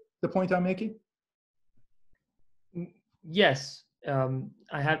clear, the point I'm making? Yes.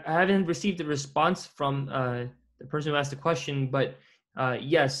 I haven't received a response from the person who asked the question, but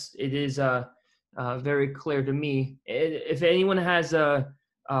yes, it is very clear to me. If anyone has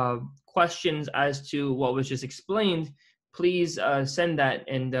questions as to what was just explained, please send that,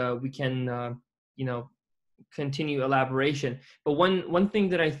 and we can continue elaboration. But one thing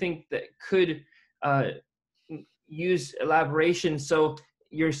that I think that could use elaboration. So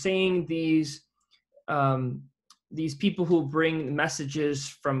you're saying these people who bring messages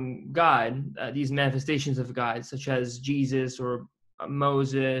from God, these manifestations of God, such as Jesus or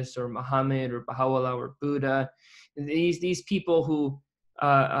Moses or Muhammad or Baha'u'llah or Buddha, these people who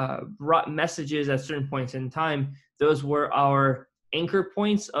brought messages at certain points in time, those were our anchor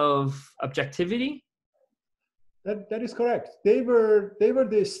points of objectivity? That is correct. They were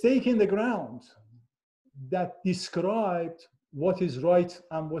the stake in the ground that described what is right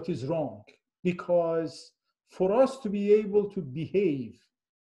and what is wrong. Because for us to be able to behave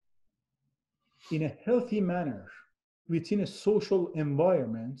in a healthy manner within a social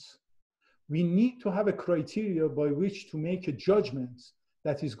environment, we need to have a criteria by which to make a judgment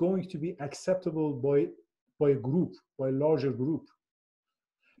that is going to be acceptable by a group, by a larger group.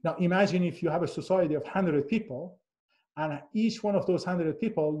 Now imagine if you have a society of 100 people, and each one of those 100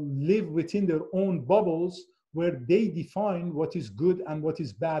 people live within their own bubbles where they define what is good and what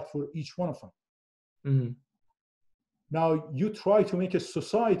is bad for each one of them. Mm-hmm. Now you try to make a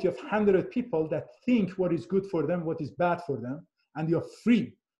society of 100 people that think what is good for them, what is bad for them, and you're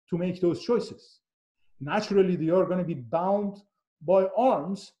free to make those choices. Naturally, they are going to be bound by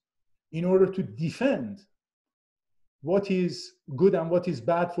arms in order to defend what is good and what is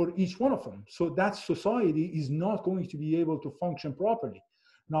bad for each one of them. So that society is not going to be able to function properly.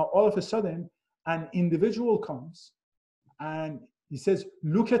 Now, all of a sudden, an individual comes and he says,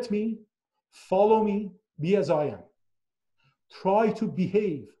 look at me, follow me, be as I am. Try to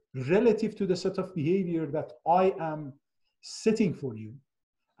behave relative to the set of behavior that I am setting for you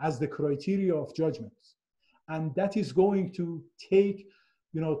as the criteria of judgments. And that is going to take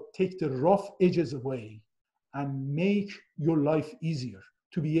the rough edges away and make your life easier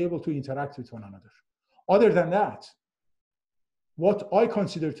to be able to interact with one another. Other than that, what I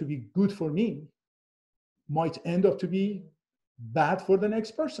consider to be good for me might end up to be bad for the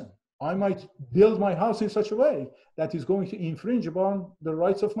next person. I might build my house in such a way that is going to infringe upon the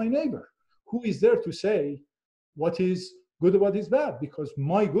rights of my neighbor. Who is there to say what is good and what is bad? Because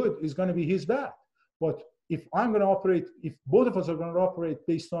my good is going to be his bad. But if I'm going to operate, if both of us are going to operate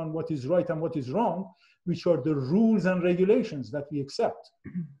based on what is right and what is wrong, which are the rules and regulations that we accept,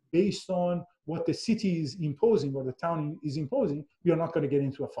 based on what the city is imposing or the town is imposing, we are not going to get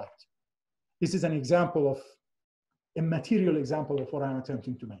into a fight. This is an example of, a material example of what I'm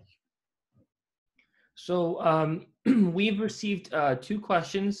attempting to make. So we've received 2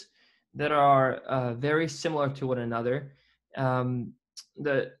 questions that are very similar to one another. And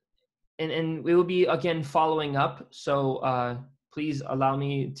we will be again following up. So please allow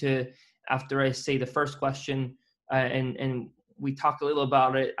me to, after I say the first question and we talk a little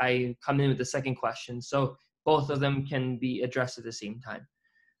about it, I come in with the second question. So both of them can be addressed at the same time.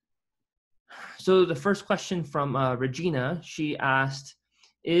 So the first question from Regina, she asked,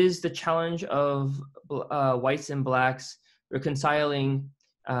 is the challenge of whites and blacks reconciling?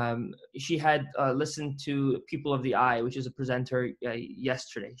 She had listened to People of the Eye, which is a presenter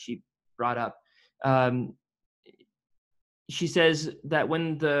yesterday. She brought up. She says that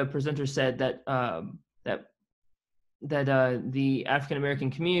when the presenter said that the African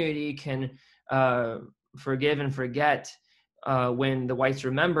American community can forgive and forget when the whites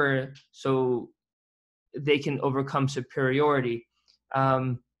remember, so they can overcome superiority.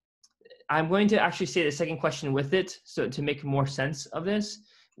 I'm going to actually say the second question with it, so to make more sense of this.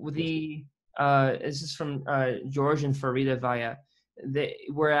 This is from George and Farida Vaya.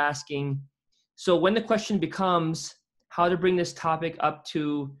 We're asking, so when the question becomes how to bring this topic up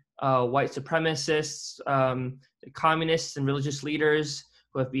to white supremacists, communists and religious leaders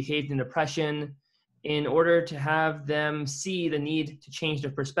who have behaved in oppression, in order to have them see the need to change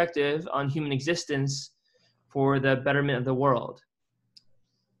their perspective on human existence for the betterment of the world.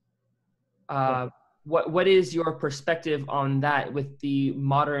 What is your perspective on that with the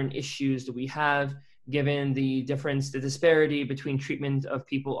modern issues that we have, given the difference, the disparity between treatment of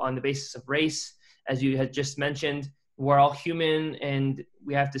people on the basis of race? As you had just mentioned, we're all human and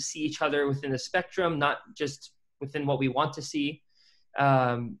we have to see each other within the spectrum, not just within what we want to see.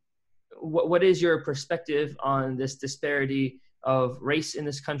 What is your perspective on this disparity of race in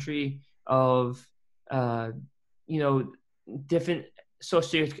this country, of different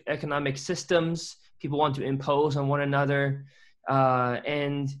socioeconomic systems people want to impose on one another,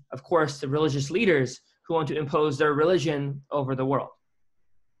 and of course the religious leaders who want to impose their religion over the world?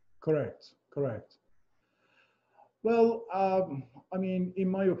 Correct. Well, I mean, in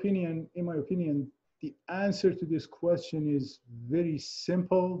my opinion, the answer to this question is very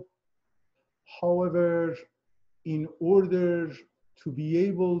simple. However, in order to be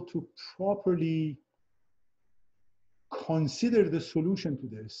able to properly consider the solution to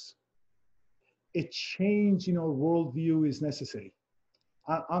this, a change in our worldview is necessary.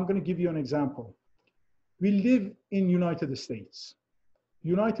 I'm going to give you an example. We live in United States.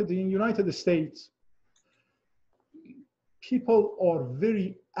 In United States, people are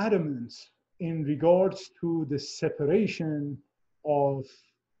very adamant in regards to the separation of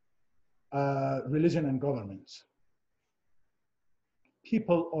religion and government.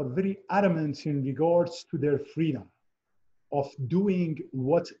 People are very adamant in regards to their freedom of doing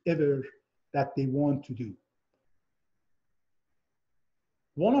whatever that they want to do.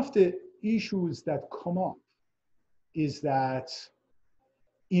 One of the issues that come up is that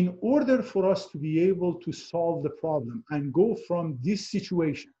in order for us to be able to solve the problem and go from this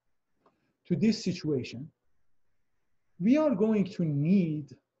situation to this situation, we are going to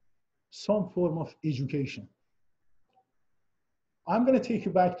need some form of education. I'm going to take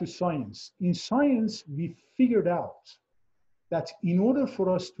you back to science. In science, we figured out that in order for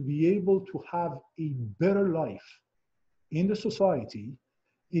us to be able to have a better life in the society,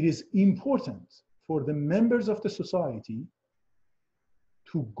 it is important for the members of the society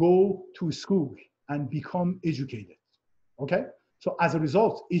to go to school and become educated, okay? So as a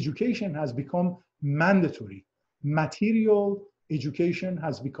result, education has become mandatory. Material education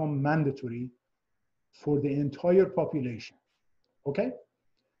has become mandatory for the entire population, okay?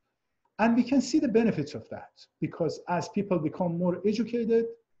 And we can see the benefits of that, because as people become more educated,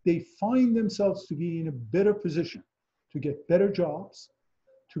 they find themselves to be in a better position to get better jobs,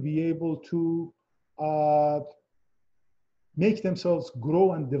 to be able to make themselves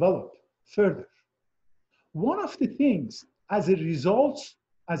grow and develop further. One of the things, as a result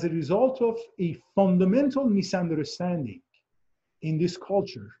of a fundamental misunderstanding in this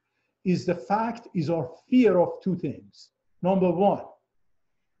culture, is our fear of two things. Number one,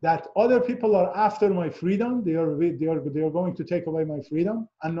 that other people are after my freedom. They are going to take away my freedom.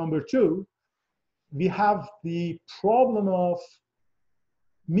 And number two, we have the problem of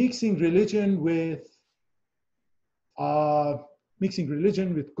mixing religion with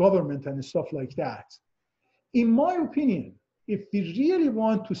government and stuff like that. In my opinion, if we really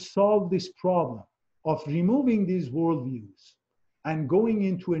want to solve this problem of removing these worldviews and going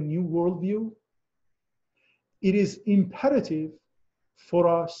into a new worldview, it is imperative for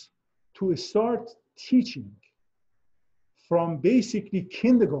us to start teaching from basically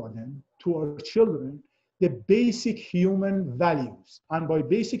kindergarten to our children the basic human values. And by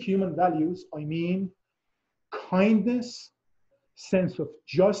basic human values, I mean kindness, sense of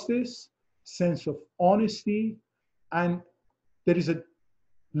justice, sense of honesty, and there is a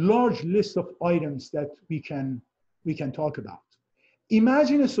large list of items that we can talk about.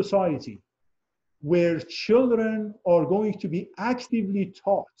 Imagine a society where children are going to be actively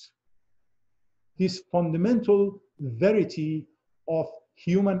taught this fundamental verity of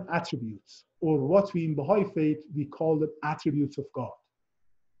human attributes, or what we in Baha'i faith, we call the attributes of God.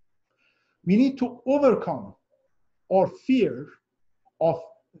 We need to overcome our fear of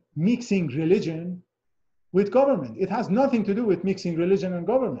mixing religion with government. It has nothing to do with mixing religion and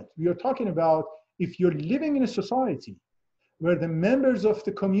government. We are talking about if you're living in a society where the members of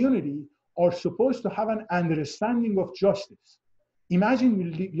the community are supposed to have an understanding of justice.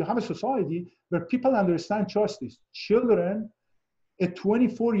 Imagine you have a society where people understand justice. Children, a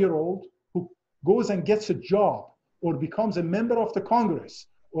 24-year-old who goes and gets a job or becomes a member of the Congress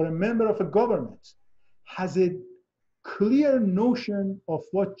or a member of a government, has a clear notion of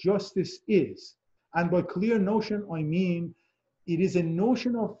what justice is. And by clear notion, I mean it is a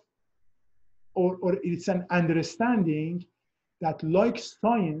notion of, or it's an understanding that, like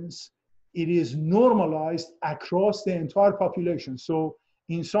science, it is normalized across the entire population. So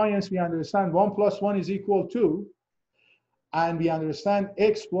in science, we understand 1 + 1 is equal to, and we understand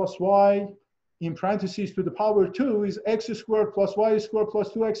x plus y in parentheses to the power 2 is x squared plus y squared plus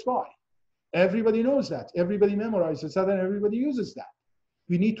 2xy. Everybody knows that. Everybody memorizes that, and everybody uses that.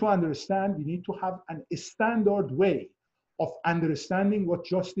 We need to understand, we need to have a standard way of understanding what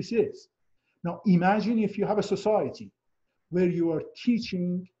justice is. Now, imagine if you have a society where you are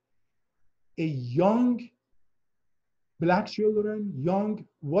teaching a young Black children, young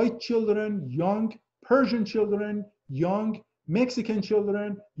white children, young Persian children, young Mexican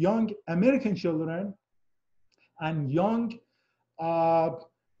children, young American children, and young,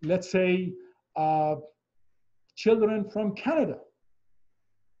 let's say, children from Canada.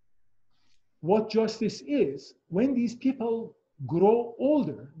 What justice is, when these people grow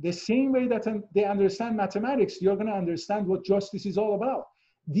older, the same way that they understand mathematics, you're going to understand what justice is all about.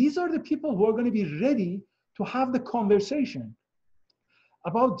 These are the people who are going to be ready to have the conversation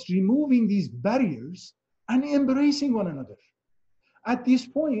about removing these barriers and embracing one another. At this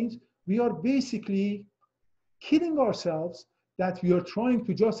point, we are basically kidding ourselves that we are trying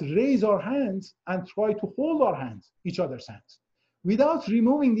to just raise our hands and try to hold our hands, each other's hands. Without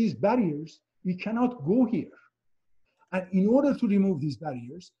removing these barriers, we cannot go here. And in order to remove these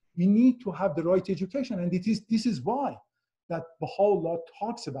barriers, we need to have the right education. And this is why that Baha'u'llah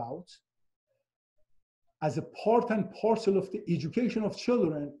talks about as a part and parcel of the education of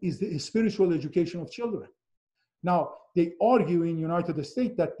children is the spiritual education of children. Now, they argue in United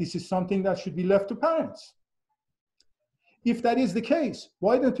States that this is something that should be left to parents. If that is the case,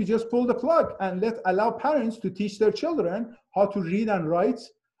 why don't you just pull the plug and allow parents to teach their children how to read and write,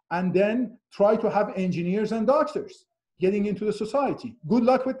 and then try to have engineers and doctors getting into the society? Good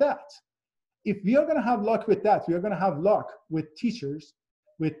luck with that. If we are going to have luck with that, we are going to have luck with teachers,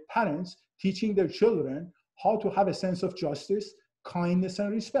 with parents teaching their children how to have a sense of justice, kindness,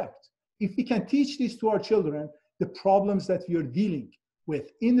 and respect. If we can teach this to our children, the problems that we are dealing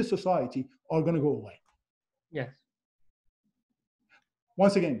with in the society are going to go away. Yes.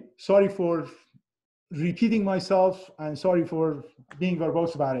 Once again, sorry for repeating myself and sorry for being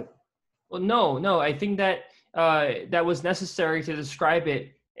verbose about it. Well, no, I think that that was necessary to describe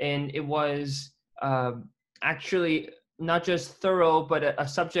it, and it was actually not just thorough, but a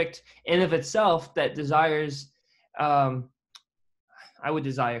subject in of itself that desires,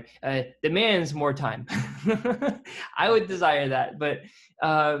 demands more time. I would desire that, but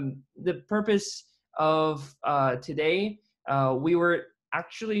the purpose of today, we were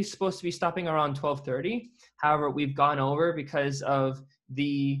actually supposed to be stopping around 12:30. However, we've gone over because of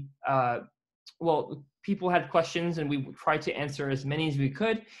the, people had questions and we tried to answer as many as we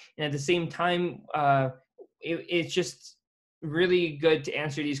could. And at the same time, it's just really good to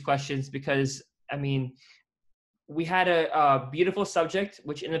answer these questions because, I mean, we had a beautiful subject,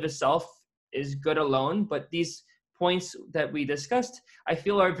 which in of itself is good alone, but these points that we discussed, I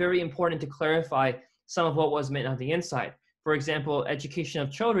feel are very important to clarify some of what was meant on the inside. For example, education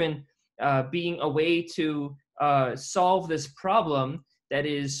of children being a way to solve this problem that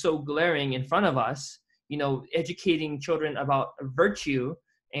is so glaring in front of us, you know, educating children about virtue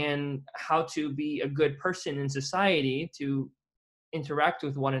and how to be a good person in society, to interact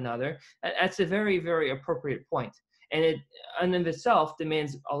with one another. That's a very, very appropriate point. And it, in of itself,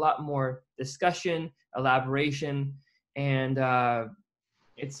 demands a lot more discussion, elaboration, and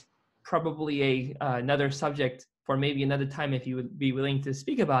it's probably another subject for maybe another time if you would be willing to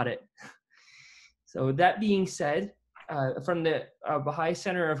speak about it. So that being said, from the Baha'i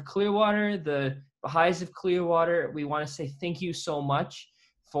Center of Clearwater, the Baha'is of Clearwater, we want to say thank you so much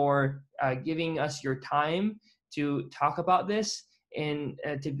for giving us your time to talk about this and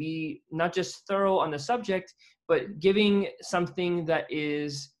to be not just thorough on the subject, but giving something that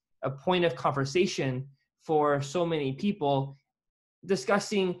is a point of conversation for so many people,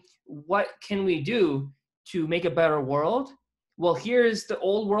 discussing what can we do to make a better world. Well, here's the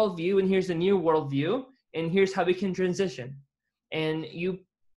old worldview and here's the new worldview, and here's how we can transition. And you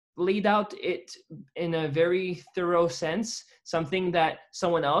laid out it in a very thorough sense, something that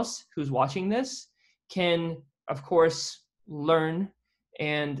someone else who's watching this can, of course, learn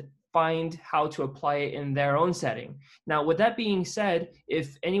and find how to apply it in their own setting. Now, with that being said,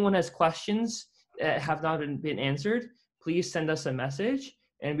 if anyone has questions that have not been answered, please send us a message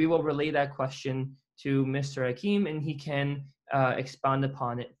and we will relay that question to Mr. Hakim, and he can expound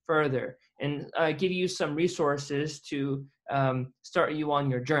upon it further and give you some resources to start you on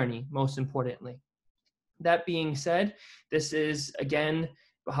your journey, most importantly. That being said, this is, again,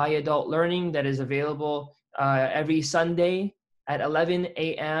 Baha'i Adult Learning that is available every Sunday at 11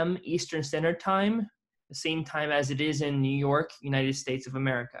 a.m. Eastern Standard Time, the same time as it is in New York, United States of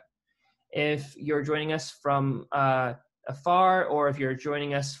America. If you're joining us from afar, or if you're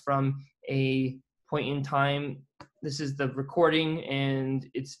joining us from a point in time, this is the recording and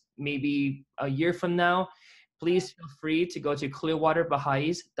it's maybe a year from now, please feel free to go to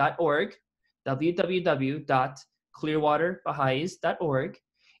clearwaterbaha'is.org, www.clearwaterbaha'is.org,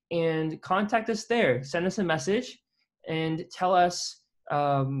 and contact us there. Send us a message and tell us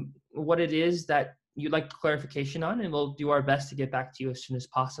what it is that you'd like clarification on, and we'll do our best to get back to you as soon as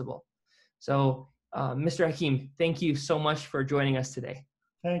possible. So, Mr. Hakim, thank you so much for joining us today.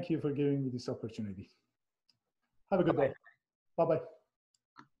 Thank you for giving me this opportunity. Have a good day. Bye-bye.